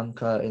find Sam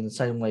Kerr in the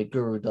same way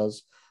Guru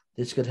does,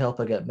 this could help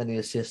her get many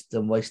assists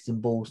than wasting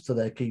balls to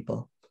their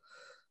keeper.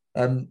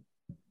 I don't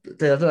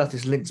know if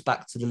this links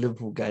back to the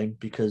Liverpool game,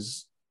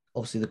 because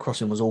obviously the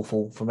crossing was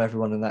awful from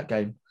everyone in that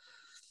game.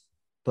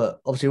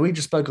 But obviously we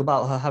just spoke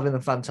about her having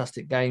a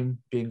fantastic game,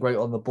 being great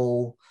on the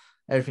ball,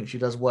 everything she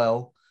does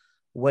well.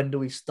 When do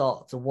we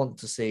start to want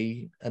to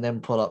see an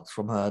end product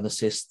from her, and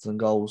assists and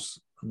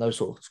goals and those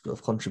sorts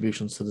of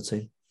contributions to the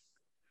team?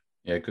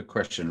 Yeah, good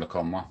question,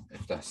 Lecomwa,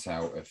 if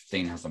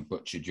Dean hasn't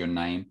butchered your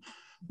name.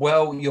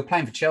 Well, you're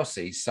playing for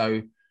Chelsea,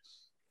 so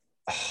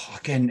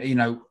again, you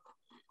know,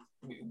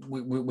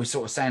 we're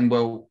sort of saying,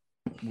 well,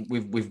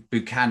 with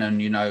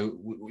Buchanan, you know,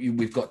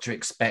 we've got to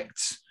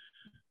expect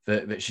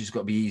that she's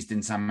got to be eased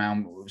in some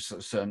amount,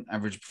 certain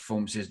average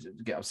performances to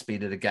get up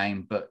speed of the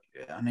game. But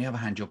on the other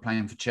hand, you're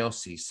playing for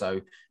Chelsea,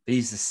 so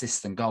these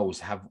assists and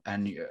goals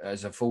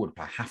as a forward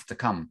player have to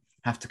come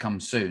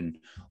soon,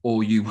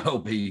 or you will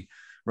be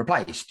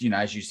replaced. You know,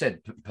 as you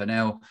said,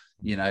 Pernell,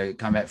 you know,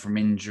 come back from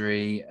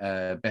injury,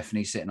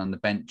 Bethany sitting on the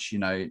bench, you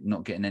know,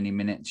 not getting any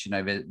minutes. You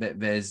know,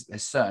 there's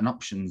certain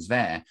options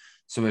there.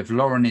 So if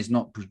Lauren is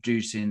not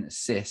producing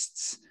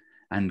assists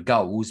and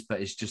goals, but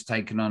it's just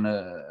taken on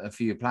a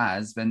few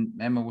players, then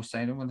Emma will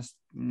say, well,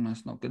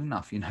 that's not good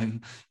enough. You know,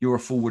 you're a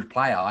forward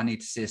player. I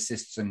need to see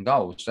assists and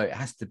goals. So it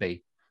has to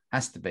be.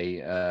 As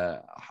I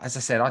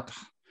said, I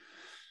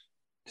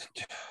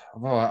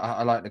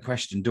like the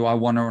question. Do I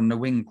want her on the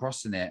wing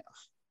crossing it?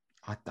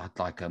 I'd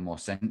like her more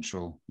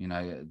central, you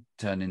know,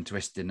 turning,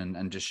 twisting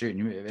and just shooting.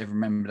 You ever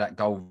remember that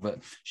goal that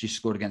she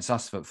scored against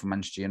us for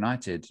Manchester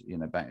United? You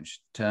know, she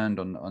turned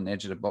on the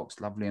edge of the box,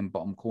 lovely in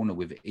bottom corner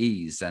with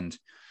ease. And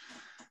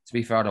to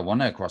be fair, I don't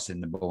want her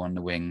crossing the ball on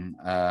the wing.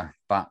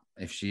 But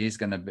if she is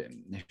going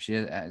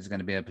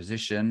to be a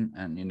position,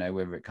 and you know,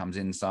 whether it comes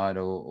inside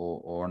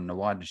or on the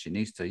wide as she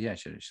needs to, yeah,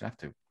 she'll have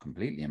to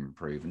completely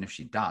improve. And if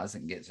she does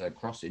and gets her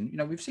crossing, you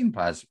know, we've seen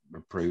players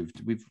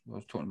improved. I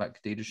was talking about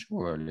Khadija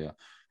Shaw earlier,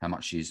 how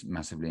much she's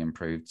massively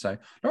improved. So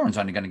Lauren's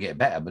only going to get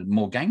better, but the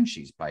more games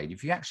she's played.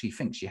 If you actually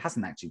think she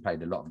hasn't actually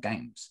played a lot of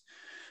games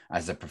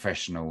as a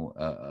professional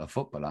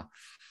footballer.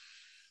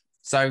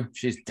 So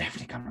she's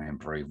definitely going to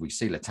improve. We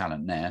see the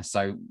talent there.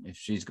 So if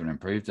she's going to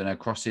improve, then her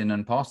crossing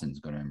and passing is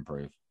going to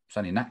improve. It's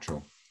only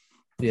natural.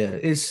 Yeah,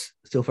 it's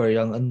still very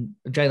young. And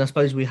Jane, I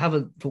suppose we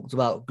haven't talked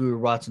about Guru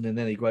Wrighton in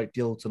any great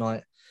deal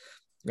tonight,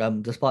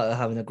 despite her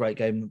having a great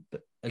game.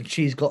 But and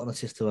she's got an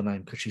assist to her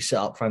name because she set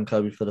up Fran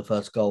Kirby for the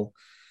first goal.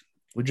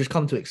 We just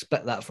come to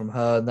expect that from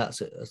her, and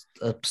that's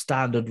a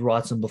standard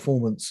Brighton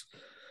performance.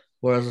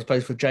 Whereas I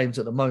suppose for James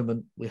at the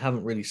moment, we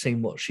haven't really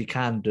seen what she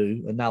can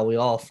do, and now we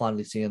are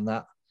finally seeing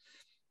that.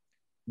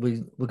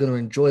 We're going to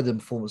enjoy the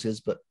performances,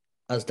 but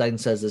as Dane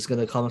says, there's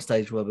going to come a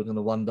stage where we're going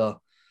to wonder,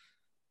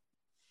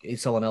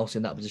 is someone else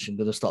in that position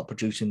going to start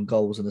producing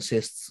goals and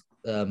assists?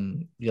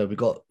 We've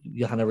got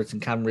Johanna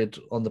Rytting-Kaneryd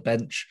on the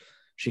bench.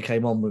 She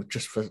came on with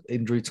just for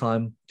injury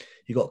time.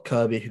 You got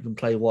Kirby who can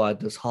play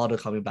wide. There's Harder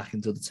coming back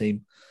into the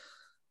team.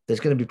 There's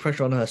going to be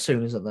pressure on her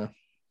soon, isn't there?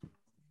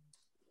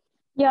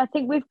 Yeah, I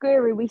think with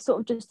Guru, we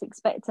sort of just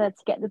expect her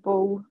to get the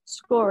ball,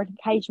 score an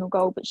occasional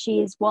goal, but she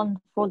is one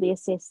for the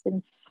assist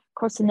and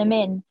crossing them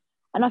in.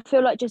 And I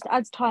feel like just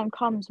as time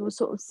comes, we'll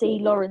sort of see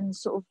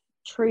Lauren's sort of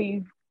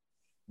true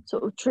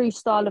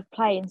style of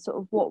play and sort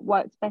of what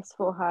works best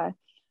for her.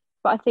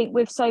 But I think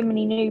with so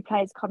many new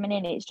players coming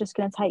in, it's just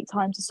going to take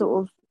time to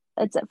sort of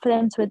for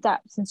them to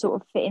adapt and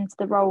sort of fit into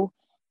the role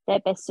they're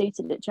best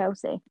suited at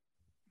Chelsea.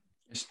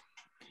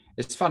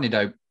 It's funny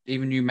though,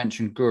 even you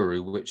mentioned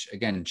Guru, which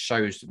again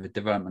shows the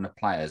development of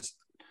players.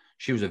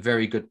 She was a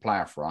very good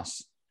player for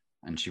us,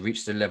 and she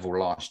reached a level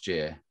last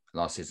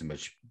season,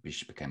 which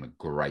she became a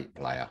great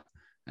player.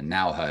 And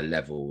now her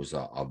levels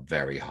are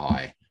very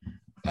high.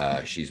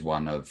 She's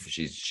probably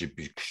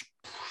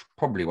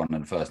one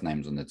of the first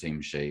names on the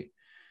team sheet.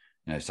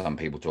 You know, some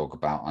people talk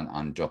about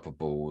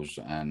undroppables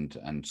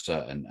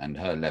and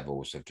her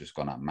levels have just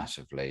gone up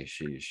massively.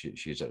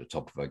 She's at the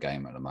top of her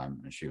game at the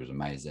moment, and she was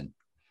amazing.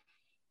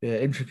 Yeah,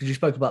 interesting, because you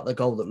spoke about the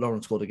goal that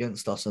Lauren scored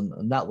against us,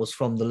 and that was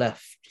from the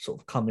left, sort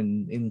of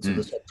coming into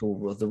the sector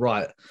of the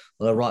right,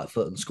 on her right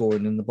foot and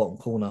scoring in the bottom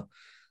corner.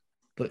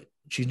 But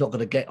she's not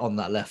going to get on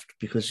that left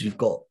because you've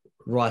got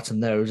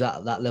Wrighton there who's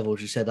at that level,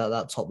 as you said, at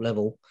that top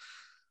level.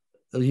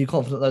 Are you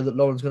confident, though, that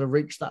Lauren's going to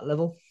reach that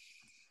level?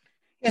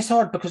 It's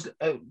hard because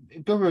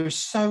Guru is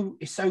so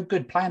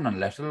good playing on the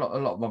left. A lot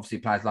of obviously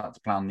players like to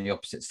play on the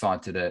opposite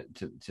side to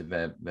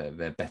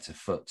their better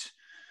foot.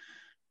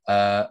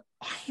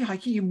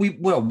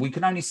 We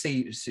can only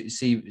see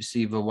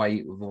the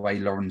way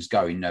Lauren's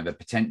going. You know, the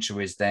potential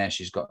is there.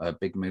 She's got a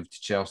big move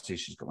to Chelsea.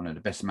 She's got one of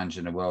the best managers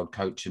in the world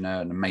coaching her,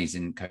 an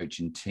amazing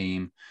coaching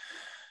team.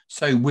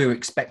 So we're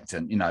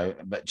expectant, you know,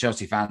 but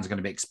Chelsea fans are going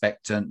to be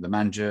expectant. The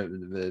manager,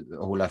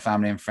 all her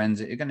family and friends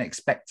are going to be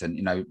expectant.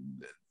 You know,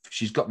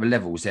 she's got the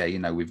levels there. You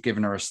know, we've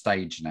given her a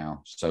stage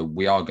now, so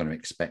we are going to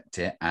expect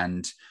it.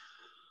 And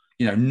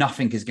you know,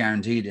 nothing is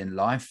guaranteed in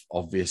life,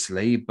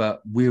 obviously,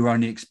 but we're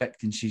only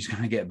expecting she's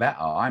going to get better.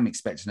 I'm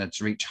expecting her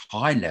to reach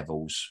high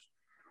levels,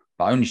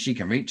 but only she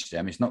can reach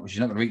them. She's not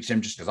going to reach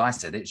them just because I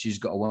said it. She's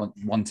got to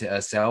want it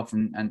herself.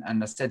 And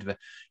I said,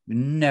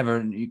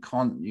 you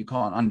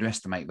can't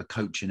underestimate the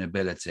coaching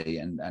ability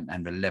and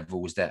the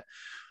levels that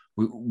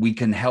we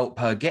can help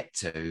her get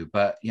to.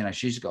 But you know,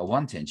 she's got to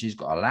want it and she's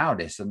got to allow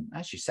this. And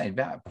as you say,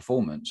 that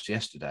performance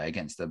yesterday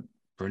against a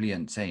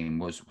brilliant team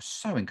was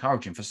so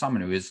encouraging for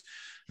someone who is.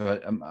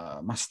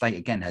 Must state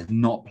again, has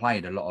not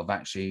played a lot of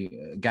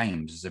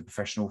games as a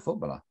professional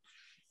footballer.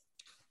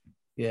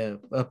 Yeah,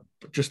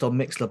 just on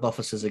Mixler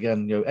Buffer says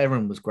again, you know,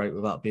 Erin was great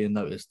without being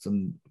noticed,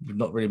 and we've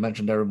not really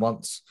mentioned Erin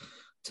once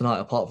tonight,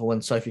 apart from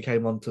when Sophie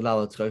came on to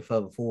allow her to go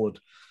further forward.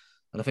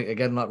 And I think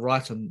again, like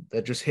Wrighton,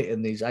 they're just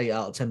hitting these 8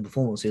 out of 10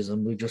 performances,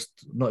 and we're just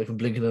not even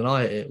blinking an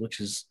eye at it, which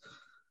is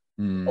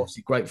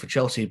obviously great for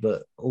Chelsea,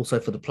 but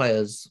also for the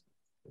players.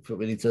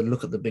 We need to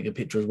look at the bigger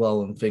picture as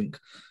well and think,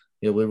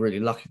 you know, we're really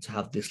lucky to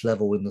have this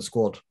level in the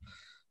squad.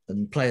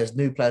 And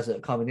new players that are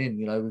coming in,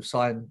 you know, we've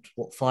signed,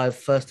 5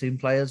 first-team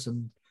players,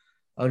 and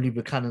only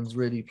Buchanan's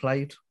really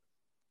played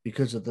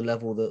because of the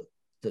level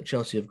that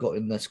Chelsea have got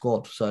in their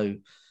squad. So,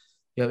 you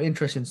know,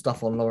 interesting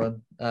stuff on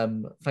Lauren.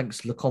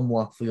 Thanks,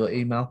 Leconmois, for your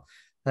email.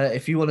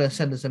 If you want to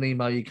send us an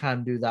email, you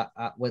can do that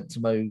at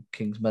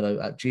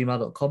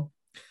wenttomokingsmeadow@gmail.com.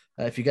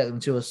 If you get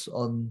them to us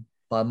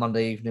by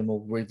Monday evening, we'll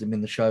read them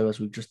in the show as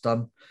we've just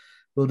done.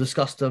 We'll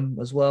discuss them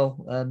as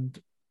well, and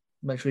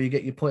make sure you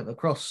get your point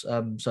across.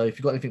 So if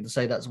you've got anything to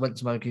say, that's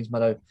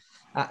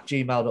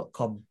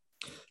wenttomokingsmeadow@gmail.com.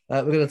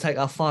 We're going to take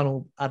our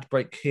final ad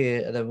break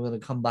here, and then we're going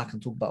to come back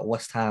and talk about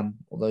West Ham,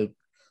 although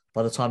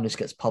by the time this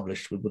gets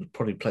published, we would have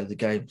probably played the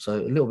game. So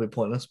a little bit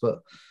pointless, but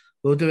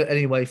we'll do it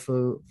anyway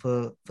for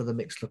the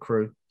Mixler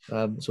crew.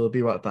 So we'll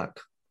be right back.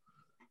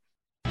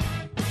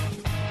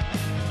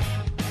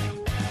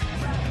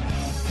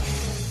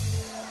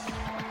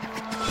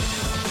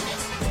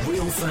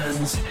 Real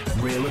fans,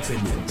 real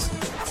opinions.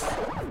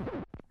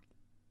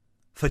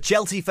 For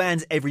Chelsea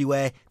fans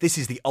everywhere, this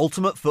is the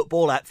ultimate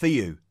football app for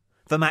you.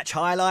 For match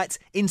highlights,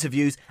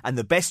 interviews, and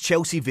the best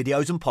Chelsea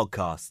videos and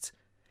podcasts.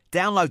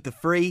 Download the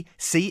free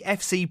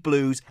CFC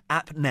Blues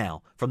app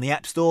now from the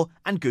App Store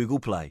and Google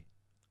Play.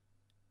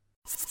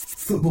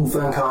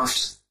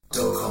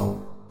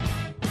 Footballfancast.com.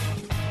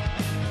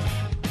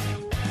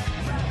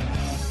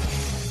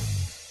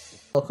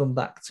 Welcome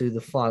back to the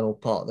final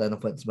part then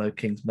of Wentworth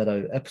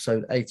Kingsmeadow,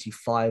 episode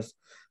 85.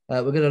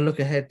 We're going to look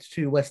ahead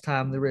to West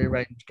Ham, the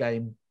rearranged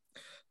game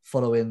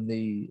following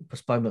the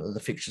postponement of the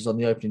fixtures on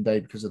the opening day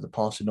because of the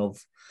passing of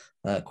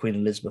Queen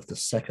Elizabeth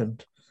II.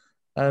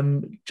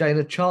 Jane,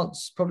 a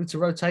chance probably to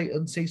rotate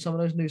and see some of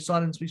those new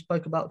signings we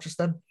spoke about just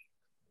then?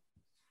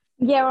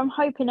 Yeah, I'm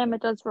hoping Emma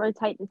does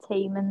rotate the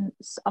team, and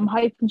I'm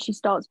hoping she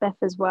starts Beth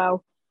as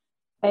well,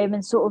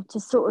 and sort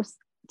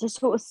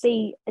of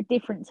see a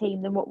different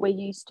team than what we're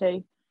used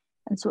to,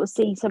 and sort of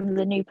see some of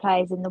the new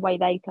players in the way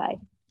they play.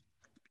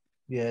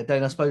 Yeah,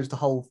 Dane, I suppose the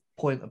whole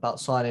point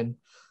about signing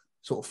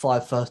sort of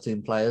 5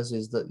 first-team players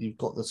is that you've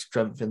got the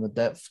strength in the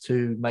depth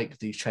to make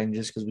these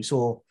changes, because we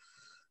saw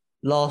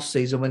last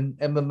season when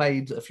Emma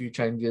made a few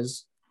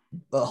changes,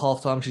 at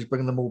half-time she's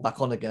bringing them all back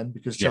on again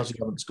because Chelsea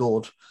haven't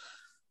scored.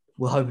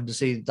 We're hoping to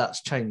see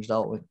that's changed,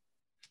 aren't we?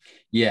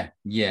 Yeah,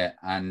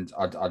 and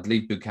I'd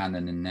leave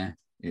Buchanan in there.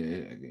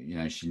 You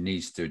know, she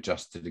needs to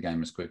adjust to the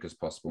game as quick as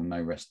possible.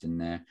 No rest in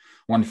there.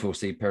 Wonderful to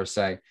see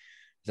Perisset. Is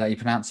that how you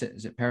pronounce it?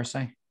 Is it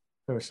Perisset?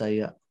 Perisset,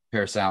 yeah.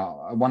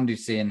 Perisset. I wonder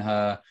seeing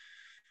her.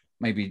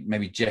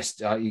 Maybe Jess.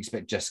 You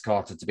expect Jess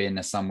Carter to be in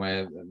there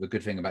somewhere. The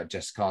good thing about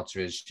Jess Carter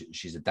is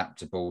she's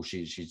adaptable.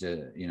 She's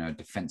a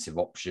defensive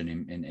option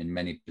in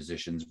many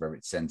positions, whether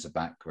it's centre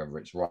back, whether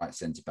it's right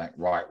centre back,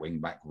 right wing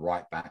back,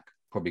 right back.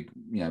 Probably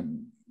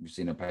we've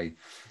seen her play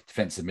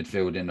defensive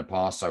midfield in the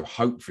past. So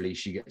hopefully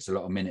she gets a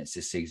lot of minutes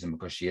this season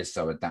because she is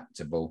so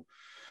adaptable.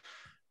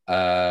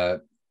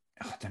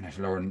 I don't know if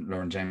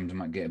Lauren James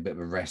might get a bit of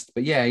a rest,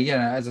 but yeah,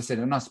 as I said,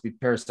 it must be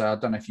Perisset. I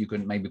don't know if you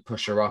can maybe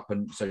push her up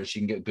and so she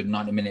can get a good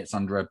 90 minutes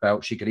under her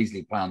belt. She could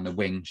easily play on the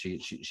wing.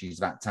 She's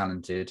that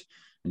talented,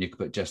 and you could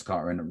put Jess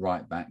Carter in at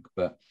right back.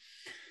 But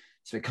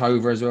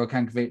Svikova as well,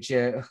 Kankovic,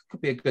 it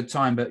could be a good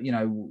time. But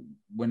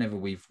whenever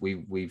we've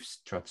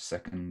tried to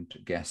second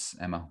guess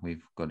Emma,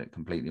 we've got it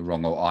completely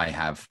wrong, or I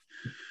have.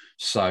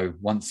 So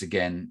once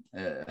again,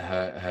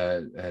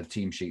 her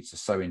team sheets are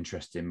so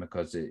interesting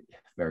because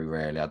very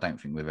rarely, I don't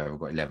think we've ever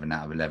got 11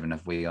 out of 11.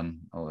 Have we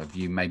or have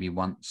you maybe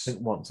once? I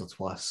think once or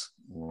twice.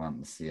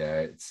 Once,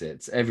 yeah.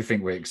 It's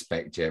everything we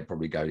expect. Yeah,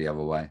 probably go the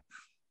other way.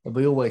 And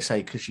we always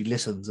say because she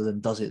listens and then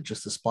does it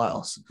just to spite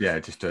us. Yeah,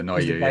 just to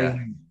annoy you.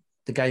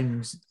 The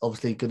game's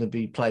obviously going to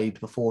be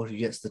played before she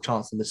gets the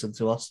chance to listen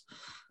to us.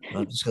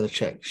 I'm just going to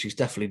check. She's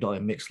definitely not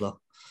in Mixlr.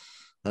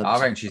 I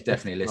think she's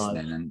definitely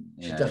listening, and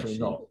she's definitely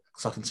not,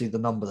 because I can see the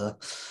number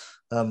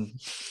there.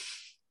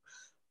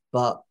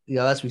 But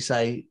as we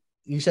say,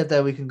 you said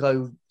there we can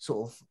go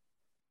sort of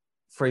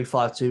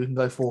 3-5-2. We can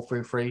go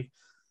 4-3-3.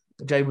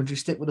 Jane, would you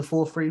stick with the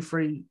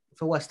 4-3-3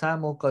 for West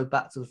Ham, or go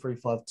back to the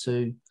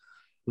 3-5-2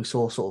 we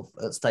saw sort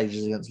of at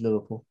stages against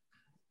Liverpool?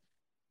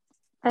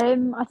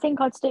 I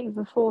think I'd stick with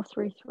the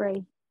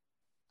 4-3-3.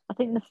 I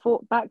think the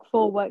back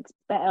four works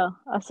better.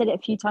 I've said it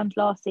a few times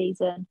last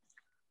season.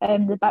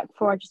 The back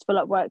four I just feel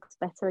like works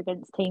better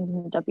against teams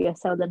in the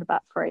WSL than the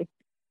back three.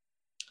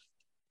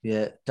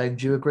 Yeah, Dane,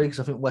 do you agree?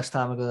 Because I think West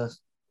Ham are going to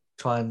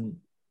try and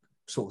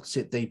sort of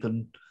sit deep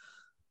and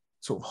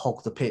sort of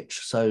hog the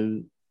pitch.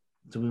 So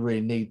do we really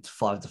need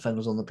 5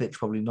 defenders on the pitch?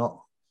 Probably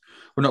not.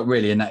 Well, not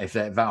really. And if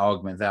that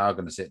argument, they are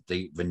going to sit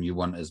deep, then you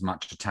want as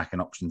much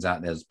attacking options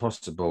out there as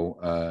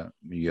possible.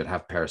 You'd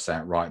have Perisset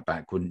at right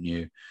back, wouldn't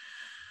you?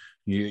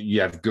 You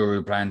have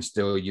Guru playing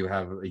still. You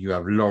have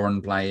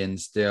Lauren playing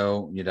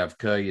still. You'd have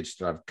Kerr. You'd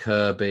still have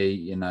Kirby.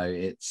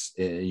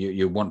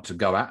 You want to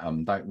go at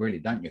them, don't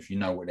you? If you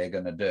know what they're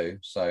going to do.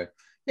 So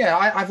yeah,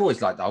 I've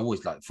always liked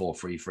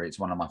 4-3-3. It's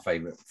one of my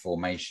favourite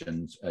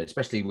formations,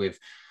 especially with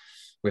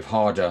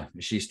Harder.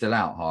 Is she still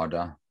out,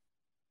 Harder?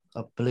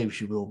 I believe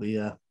she will be.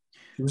 Yeah,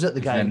 she was at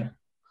the game,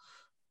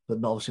 but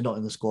obviously not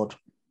in the squad.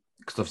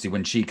 Because obviously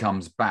when she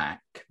comes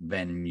back,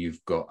 then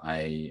you've got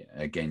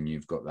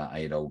that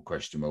age-old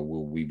question: well,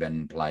 will we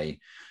then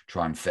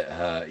try and fit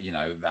her,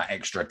 that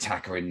extra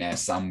attacker in there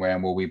somewhere,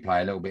 and will we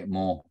play a little bit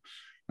more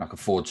like a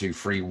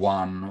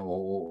 4-2-3-1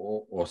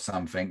 or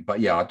something?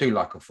 But yeah, I do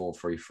like a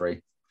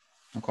 4-3-3.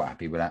 I'm quite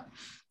happy with that.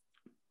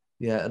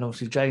 Yeah, and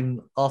obviously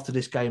Jane, after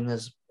this game,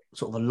 there's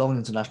sort of a long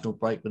international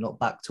break. We're not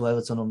back to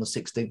Everton on the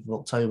 16th of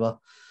October.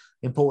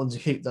 Important to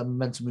keep the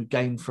momentum we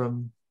gained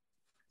from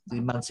the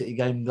Man City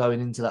game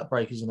going into that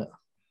break, isn't it?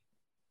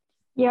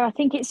 Yeah, I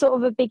think it's sort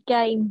of a big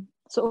game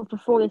sort of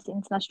before this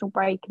international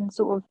break, and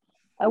sort of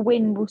a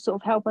win will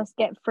sort of help us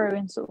get through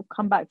and sort of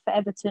come back for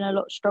Everton a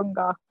lot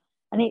stronger.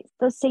 And it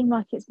does seem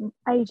like it's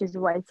ages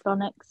away till our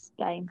next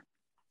game.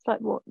 It's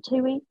like,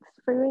 2 weeks,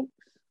 3 weeks?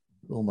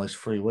 Almost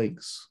 3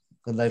 weeks.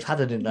 And they've had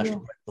an international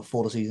break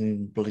before the season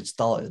even bloody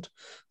started.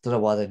 Don't know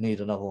why they need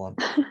another one.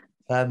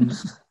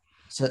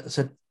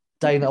 So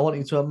Dane, I want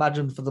you to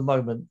imagine for the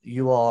moment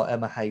you are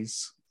Emma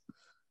Hayes.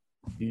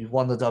 You've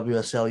won the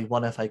WSL, you've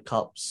won FA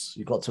Cups,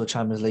 you got to a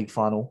Champions League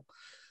final.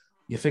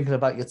 You're thinking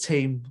about your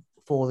team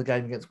for the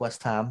game against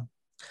West Ham.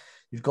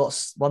 You've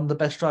got one of the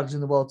best strikers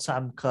in the world,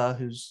 Sam Kerr,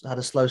 who's had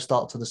a slow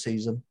start to the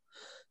season.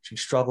 She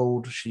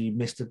struggled. She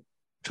missed a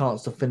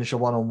chance to finish a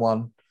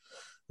one-on-one.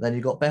 Then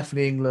you've got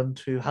Bethany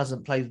England, who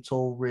hasn't played at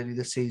all really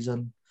this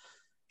season.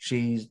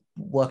 She's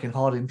working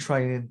hard in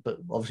training, but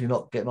obviously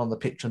not getting on the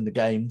pitch in the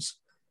games.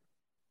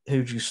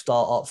 Who do you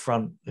start up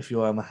front if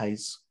you're Emma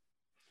Hayes?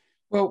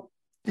 Well,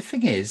 the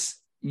thing is,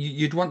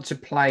 you'd want to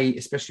play,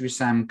 especially with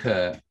Sam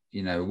Kerr,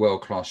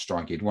 world-class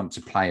striker, you'd want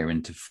to play her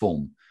into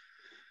form.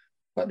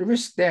 But the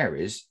risk there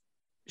is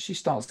she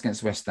starts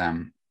against West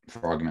Ham,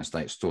 for argument's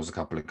sake, scores a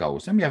couple of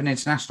goals. Then we have an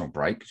international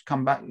break,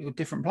 come back, you're a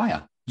different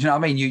player. Do you know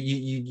what I mean?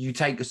 You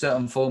take a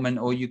certain form,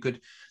 or you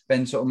could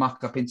then sort of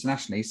muck up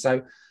internationally.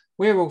 So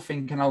we're all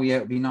thinking, oh yeah,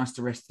 it'd be nice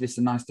to rest this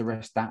and nice to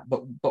rest that.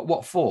 But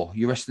what for?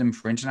 You resting them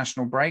for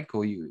international break,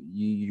 or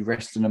you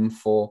resting them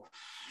for,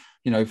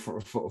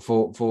 for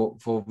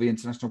the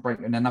international break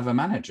and another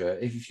manager?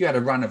 If you had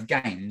a run of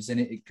games, then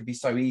it could be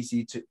so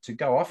easy to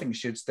go. I think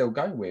she'll still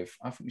go with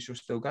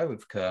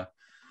Kerr,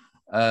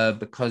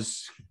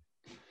 because,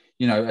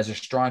 as a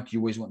striker, you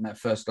always want that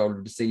first goal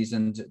of the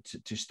season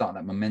to start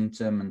that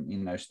momentum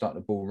and, start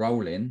the ball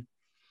rolling.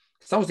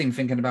 So I was even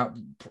thinking about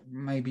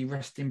maybe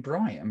resting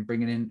Bright and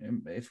bringing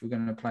in, if we're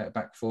going to play it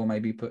back four,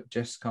 maybe put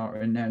Jess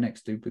Carter in there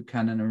next to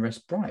Buchanan and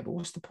rest Bright. But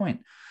what's the point?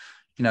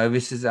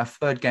 This is our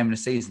third game of the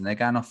season. They're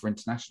going off for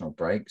international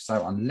break.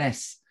 So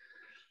unless,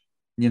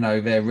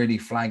 they're really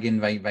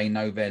flagging, they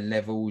know their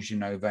levels, they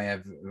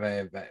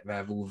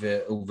have all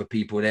the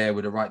people there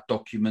with the right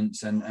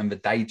documents and the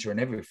data and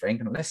everything.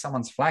 And unless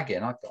someone's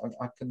flagging, I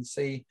can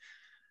see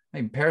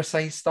maybe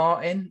Perisset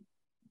starting,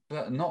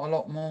 but not a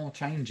lot more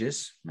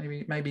changes.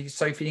 Maybe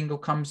Sophie Ingle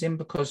comes in,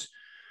 because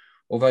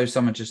although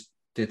someone just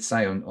did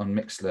say on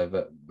Mixler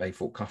that they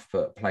thought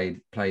Cuthbert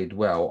played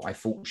well, I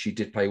thought she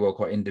did play well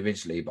quite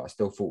individually, but I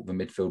still thought the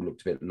midfield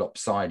looked a bit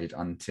lopsided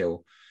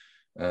until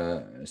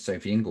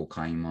Sophie Ingle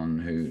came on,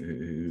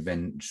 who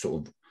then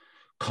sort of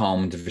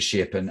calmed the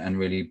ship and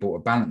really brought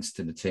a balance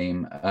to the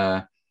team.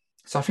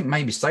 So I think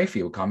maybe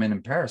Sophie will come in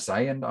and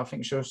Perisset, and I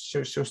think she'll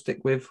stick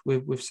with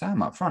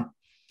Sam up front.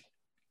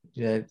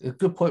 Yeah, a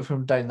good point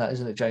from Dane, that,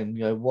 isn't it, Jane?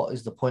 What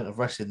is the point of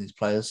resting these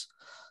players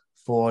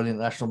for an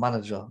international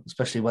manager,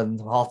 especially when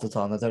half the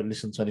time they don't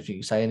listen to anything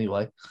you say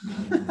anyway.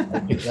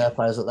 They pick their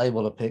players that they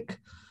want to pick.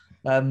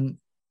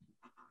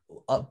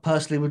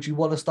 Personally, would you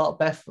want to start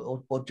Beth,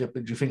 or do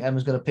you think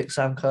Emma's going to pick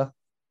Sam Kerr?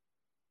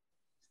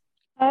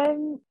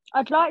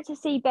 I'd like to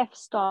see Beth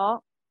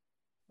start,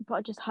 but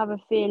I just have a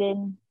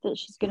feeling that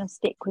she's going to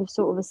stick with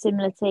sort of a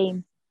similar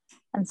team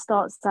and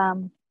start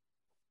Sam.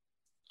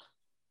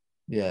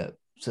 Yeah.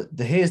 So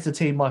here's the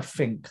team I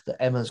think that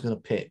Emma's going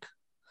to pick,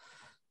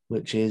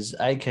 which is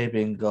AKB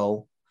in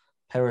goal,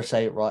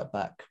 Perisset right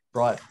back,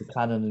 Bright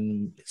Buchanan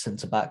in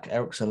centre back,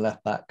 Eriksson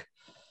left back,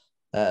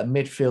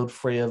 midfield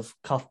three of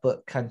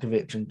Cuthbert,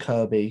 Kankovic and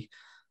Kirby,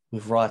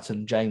 with Wright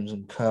and James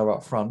and Kerr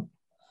up front.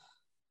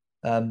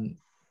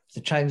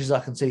 The changes I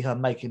can see her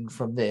making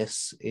from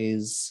this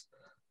is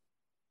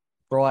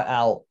Bright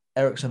out,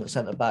 Eriksson at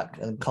centre back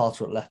and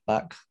Carter at left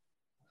back,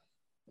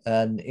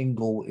 and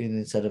Ingle in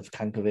instead of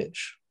Kankovic.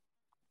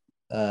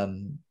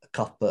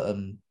 Cuthbert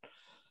and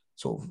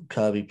sort of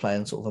Kirby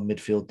playing sort of a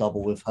midfield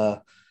double with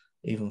her,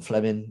 even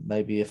Fleming,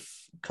 maybe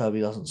if Kirby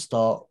doesn't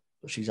start,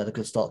 but she's had a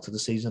good start to the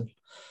season.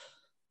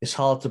 It's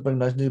hard to bring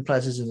those new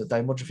players, isn't it,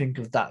 Dane? What do you think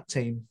of that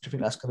team? Do you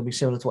think that's going to be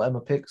similar to what Emma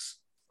picks?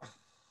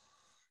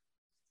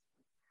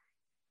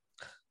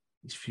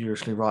 He's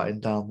furiously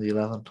writing down the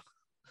 11.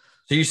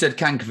 So you said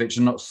Kankovic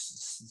and not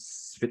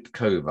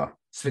Svitkova.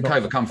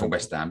 Svitkova come from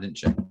West Ham, didn't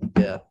she?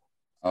 Yeah.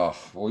 Oh,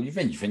 well, you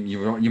think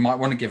you might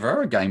want to give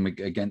her a game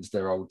against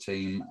their old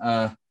team.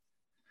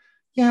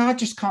 Yeah, I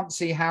just can't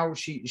see how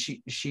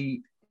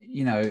she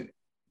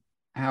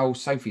how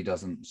Sophie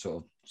doesn't sort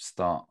of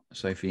start,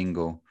 Sophie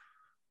Ingle.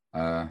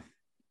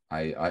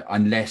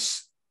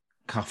 Unless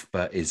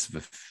Cuthbert is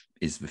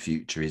the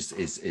future,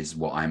 is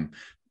what I'm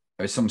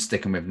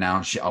sticking with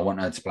now. I want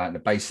her to play at the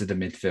base of the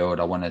midfield.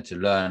 I want her to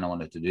learn. I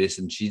want her to do this,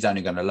 and she's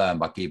only going to learn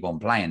by keep on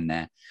playing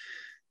there.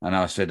 And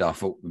I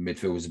thought the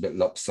midfield was a bit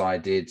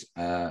lopsided,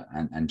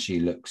 and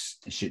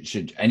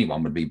should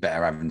anyone would be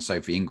better having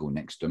Sophie Ingle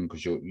next to them,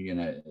 because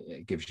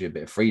it gives you a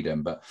bit of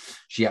freedom. But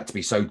she had to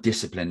be so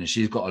disciplined, and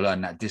she's got to learn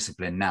that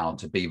discipline now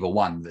to be the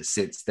one that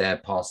sits there,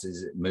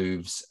 passes,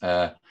 moves,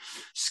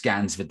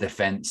 scans the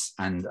defence.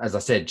 And as I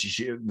said,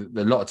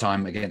 a lot of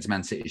time against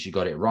Man City, she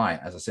got it right.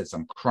 As I said,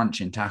 some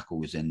crunching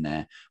tackles in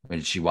there when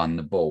she won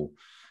the ball.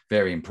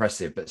 Very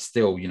impressive, but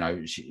still,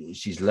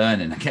 she's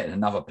learning. Again,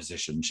 another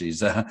position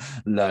she's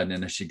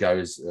learning as she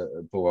goes.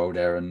 Poor old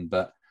Erin.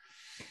 But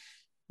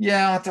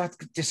yeah, I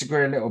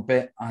disagree a little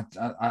bit.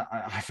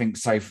 I think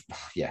so.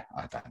 Yeah,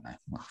 I don't know.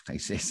 Well,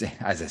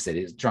 as I said,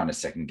 it's trying to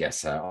second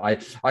guess her.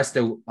 I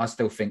still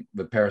think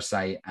the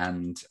Perisset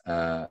and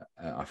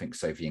I think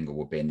Sophie Ingle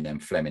will be in them.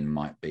 Fleming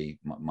might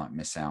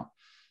miss out.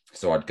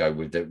 So I'd go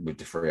with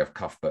the three of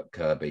Cuthbert,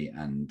 Kirby,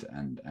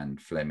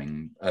 and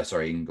Fleming.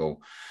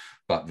 Ingle.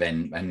 But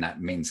then, and that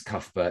means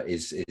Cuthbert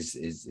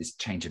is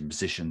changing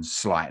positions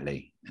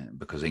slightly,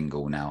 because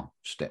Ingle now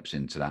steps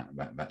into that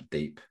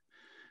deep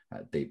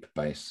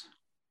base.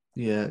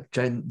 Yeah,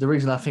 Jane. The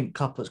reason I think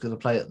Cuthbert's going to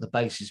play at the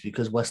base is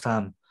because West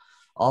Ham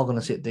are going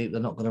to sit deep. They're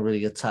not going to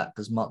really attack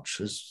as much,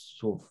 as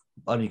sort of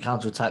only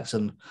counter attacks,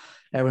 and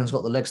everyone's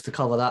got the legs to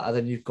cover that. And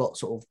then you've got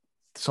sort of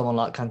someone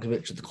like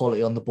Kankovic with the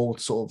quality on the ball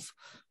to sort of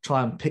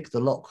try and pick the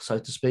lock, so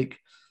to speak.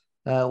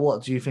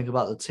 What do you think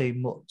about the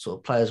team? What sort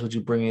of players would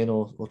you bring in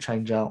or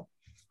change out?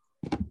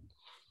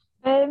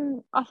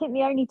 I think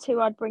the only two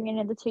I'd bring in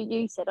are the two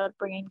you said. I'd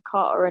bring in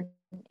Carter and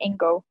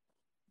Ingle.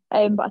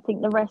 But I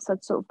think the rest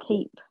I'd sort of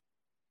keep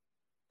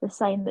the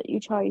same that you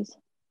chose.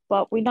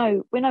 But we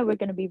know we're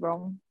going to be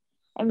wrong.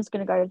 Emma's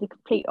going to go with the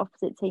complete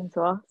opposite team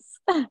to us.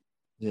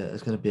 Yeah,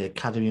 there's going to be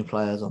academy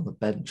players on the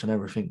bench and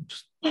everything.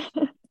 Just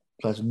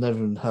players we've never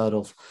even heard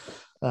of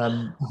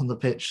on the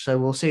pitch. So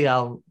we'll see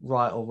how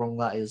right or wrong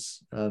that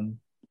is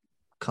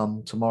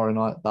come tomorrow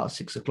night, about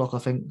 6 o'clock, I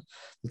think.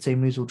 The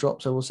team news will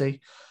drop, so we'll see.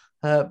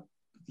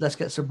 Let's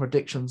get some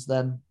predictions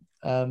then.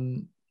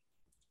 And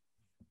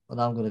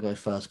I'm going to go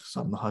first because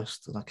I'm the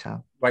host and I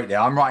can. Wait there,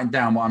 I'm writing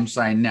down what I'm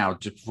saying now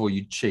just before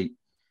you cheat.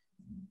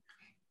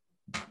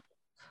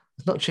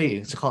 It's not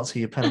cheating, so I can't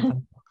see your pen and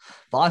paper.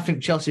 But I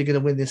think Chelsea are going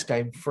to win this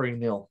game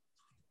 3-0.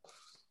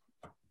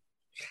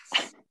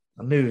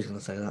 I knew he was going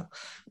to say that.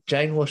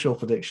 Jane, what's your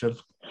prediction?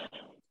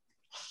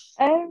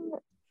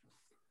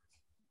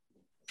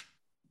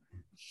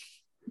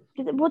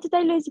 What did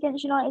they lose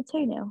against United?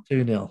 2-0?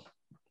 2-0.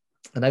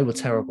 And they were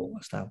terrible,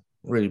 West Ham.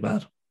 Really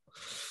bad.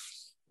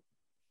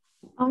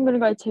 I'm going to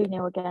go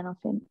 2-0 again, I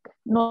think.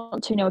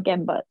 Not 2-0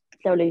 again, but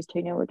they'll lose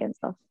 2-0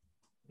 against us.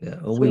 Yeah,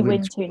 well, so we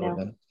win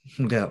 2-0.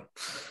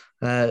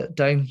 Yeah.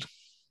 Dane?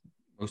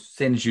 Well,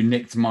 seeing as you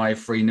nicked my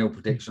 3-0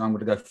 prediction, I'm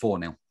going to go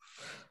 4-0.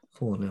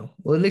 4-0.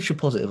 Well, at least you're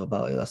positive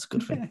about it. That's a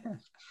good thing.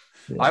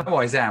 Yeah. I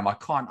always am. I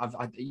can't.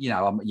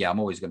 I'm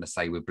always going to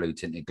say with blue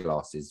tinted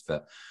glasses,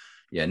 but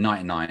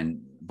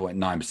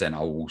 99.9% I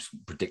will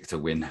predict a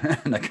win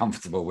and a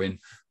comfortable win.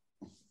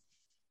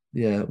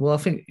 Yeah, well, I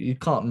think you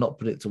can't not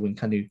predict a win,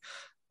 can you?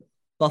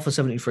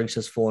 Buffer73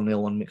 says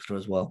 4-0 on Mixler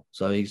as well,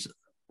 so he's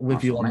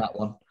with you on that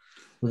one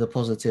with the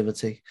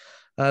positivity.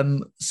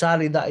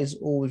 Sadly, that is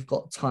all we've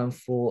got time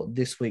for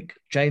this week.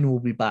 Jane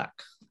will be back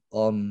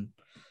on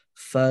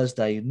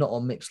Thursday, not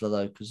on Mixler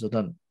though, because I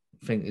don't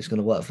think it's going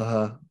to work for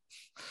her.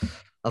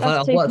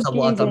 I've worked out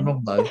what I've done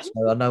wrong though,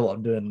 so I know what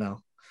I'm doing now.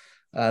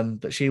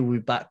 But she will be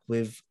back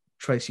with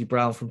Tracy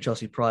Brown from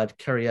Chelsea Pride,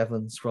 Kerry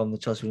Evans from the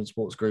Chelsea Women's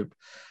Sports Group,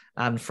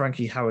 and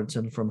Frankie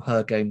Harrington from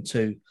Her Game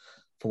 2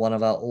 for one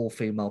of our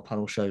all-female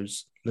panel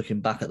shows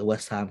looking back at the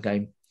West Ham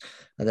game.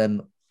 And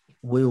then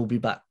we'll be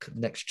back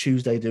next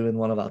Tuesday doing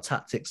one of our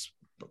tactics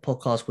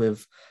podcasts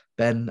with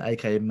Ben,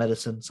 aka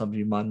Medicine. Some of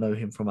you might know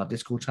him from our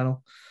Discord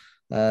channel.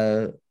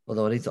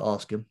 Although I need to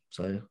ask him.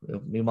 So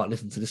you might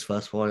listen to this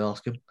first before I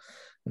ask him.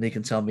 And he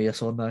can tell me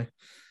yes or no.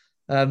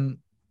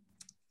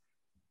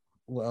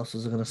 What else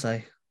was I going to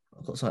say?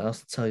 I've got something else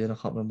to tell you and I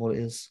can't remember what it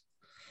is.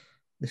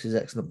 This is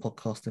excellent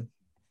podcasting.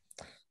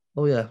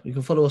 Oh yeah, you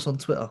can follow us on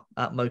Twitter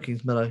at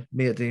MoKingsMeadow,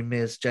 me at Dean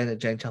Mears, Jane at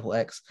Jane Chapel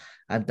X,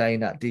 and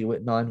Dane at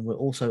DWit9. We're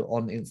also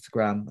on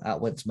Instagram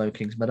at Went to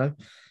MoKingsMeadow.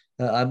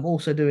 I'm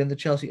also doing the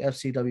Chelsea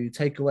FCW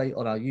takeaway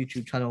on our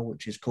YouTube channel,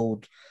 which is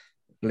called,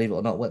 believe it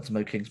or not, Went to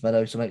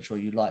MoKingsMeadow. So make sure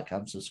you like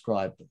and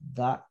subscribe to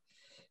that.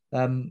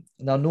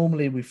 Now,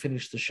 normally we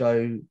finish the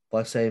show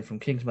by saying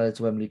from Kingsmeadow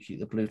to Wembley, keep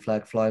the blue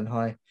flag flying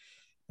high.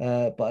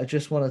 But I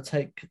just want to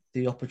take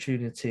the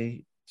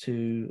opportunity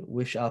to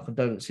wish our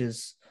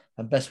condolences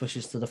and best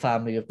wishes to the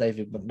family of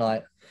David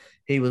McKnight.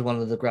 He was one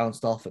of the ground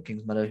staff at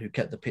Kingsmeadow who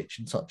kept the pitch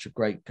in such a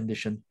great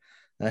condition.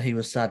 He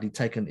was sadly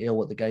taken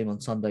ill at the game on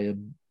Sunday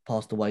and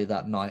passed away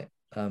that night.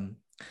 The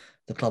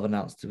club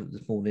announced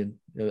this morning.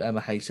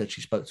 Emma Hayes said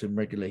she spoke to him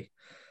regularly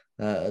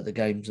at the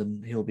games,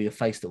 and he'll be a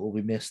face that will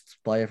be missed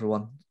by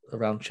everyone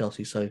around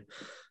Chelsea. So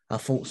our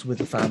thoughts with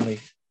the family.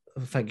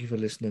 Thank you for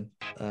listening.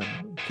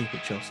 Keep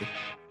it Chelsea.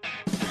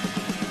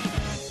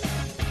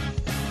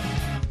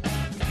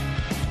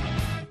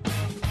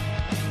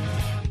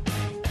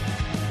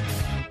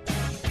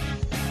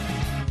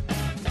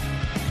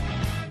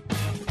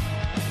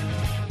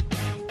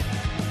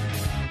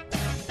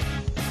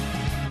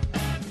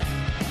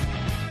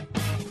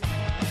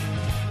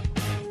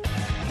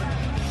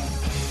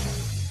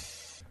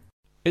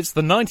 It's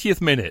the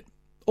 90th minute.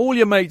 All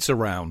your mates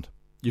around.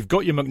 You've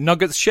got your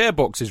McNuggets share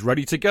boxes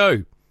ready to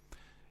go.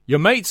 Your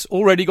mates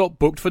already got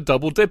booked for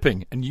double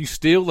dipping and you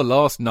steal the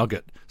last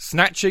nugget,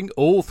 snatching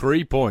all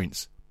 3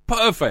 points.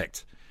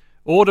 Perfect.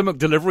 Order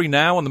McDelivery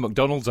now on the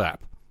McDonald's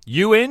app.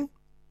 You in?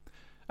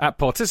 At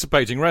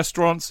participating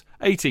restaurants,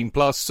 18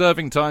 plus,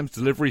 serving times,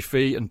 delivery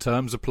fee and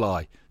terms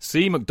apply.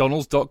 See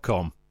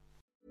mcdonalds.com.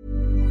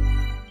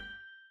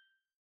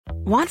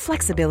 Want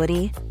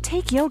flexibility?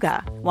 Take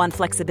yoga. Want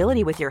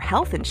flexibility with your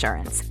health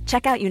insurance?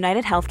 Check out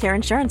United Healthcare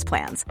Insurance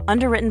Plans.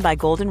 Underwritten by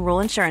Golden Rule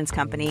Insurance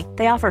Company,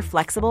 they offer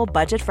flexible,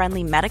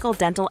 budget-friendly medical,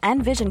 dental,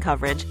 and vision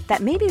coverage that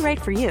may be right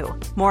for you.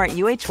 More at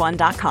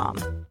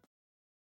UH1.com.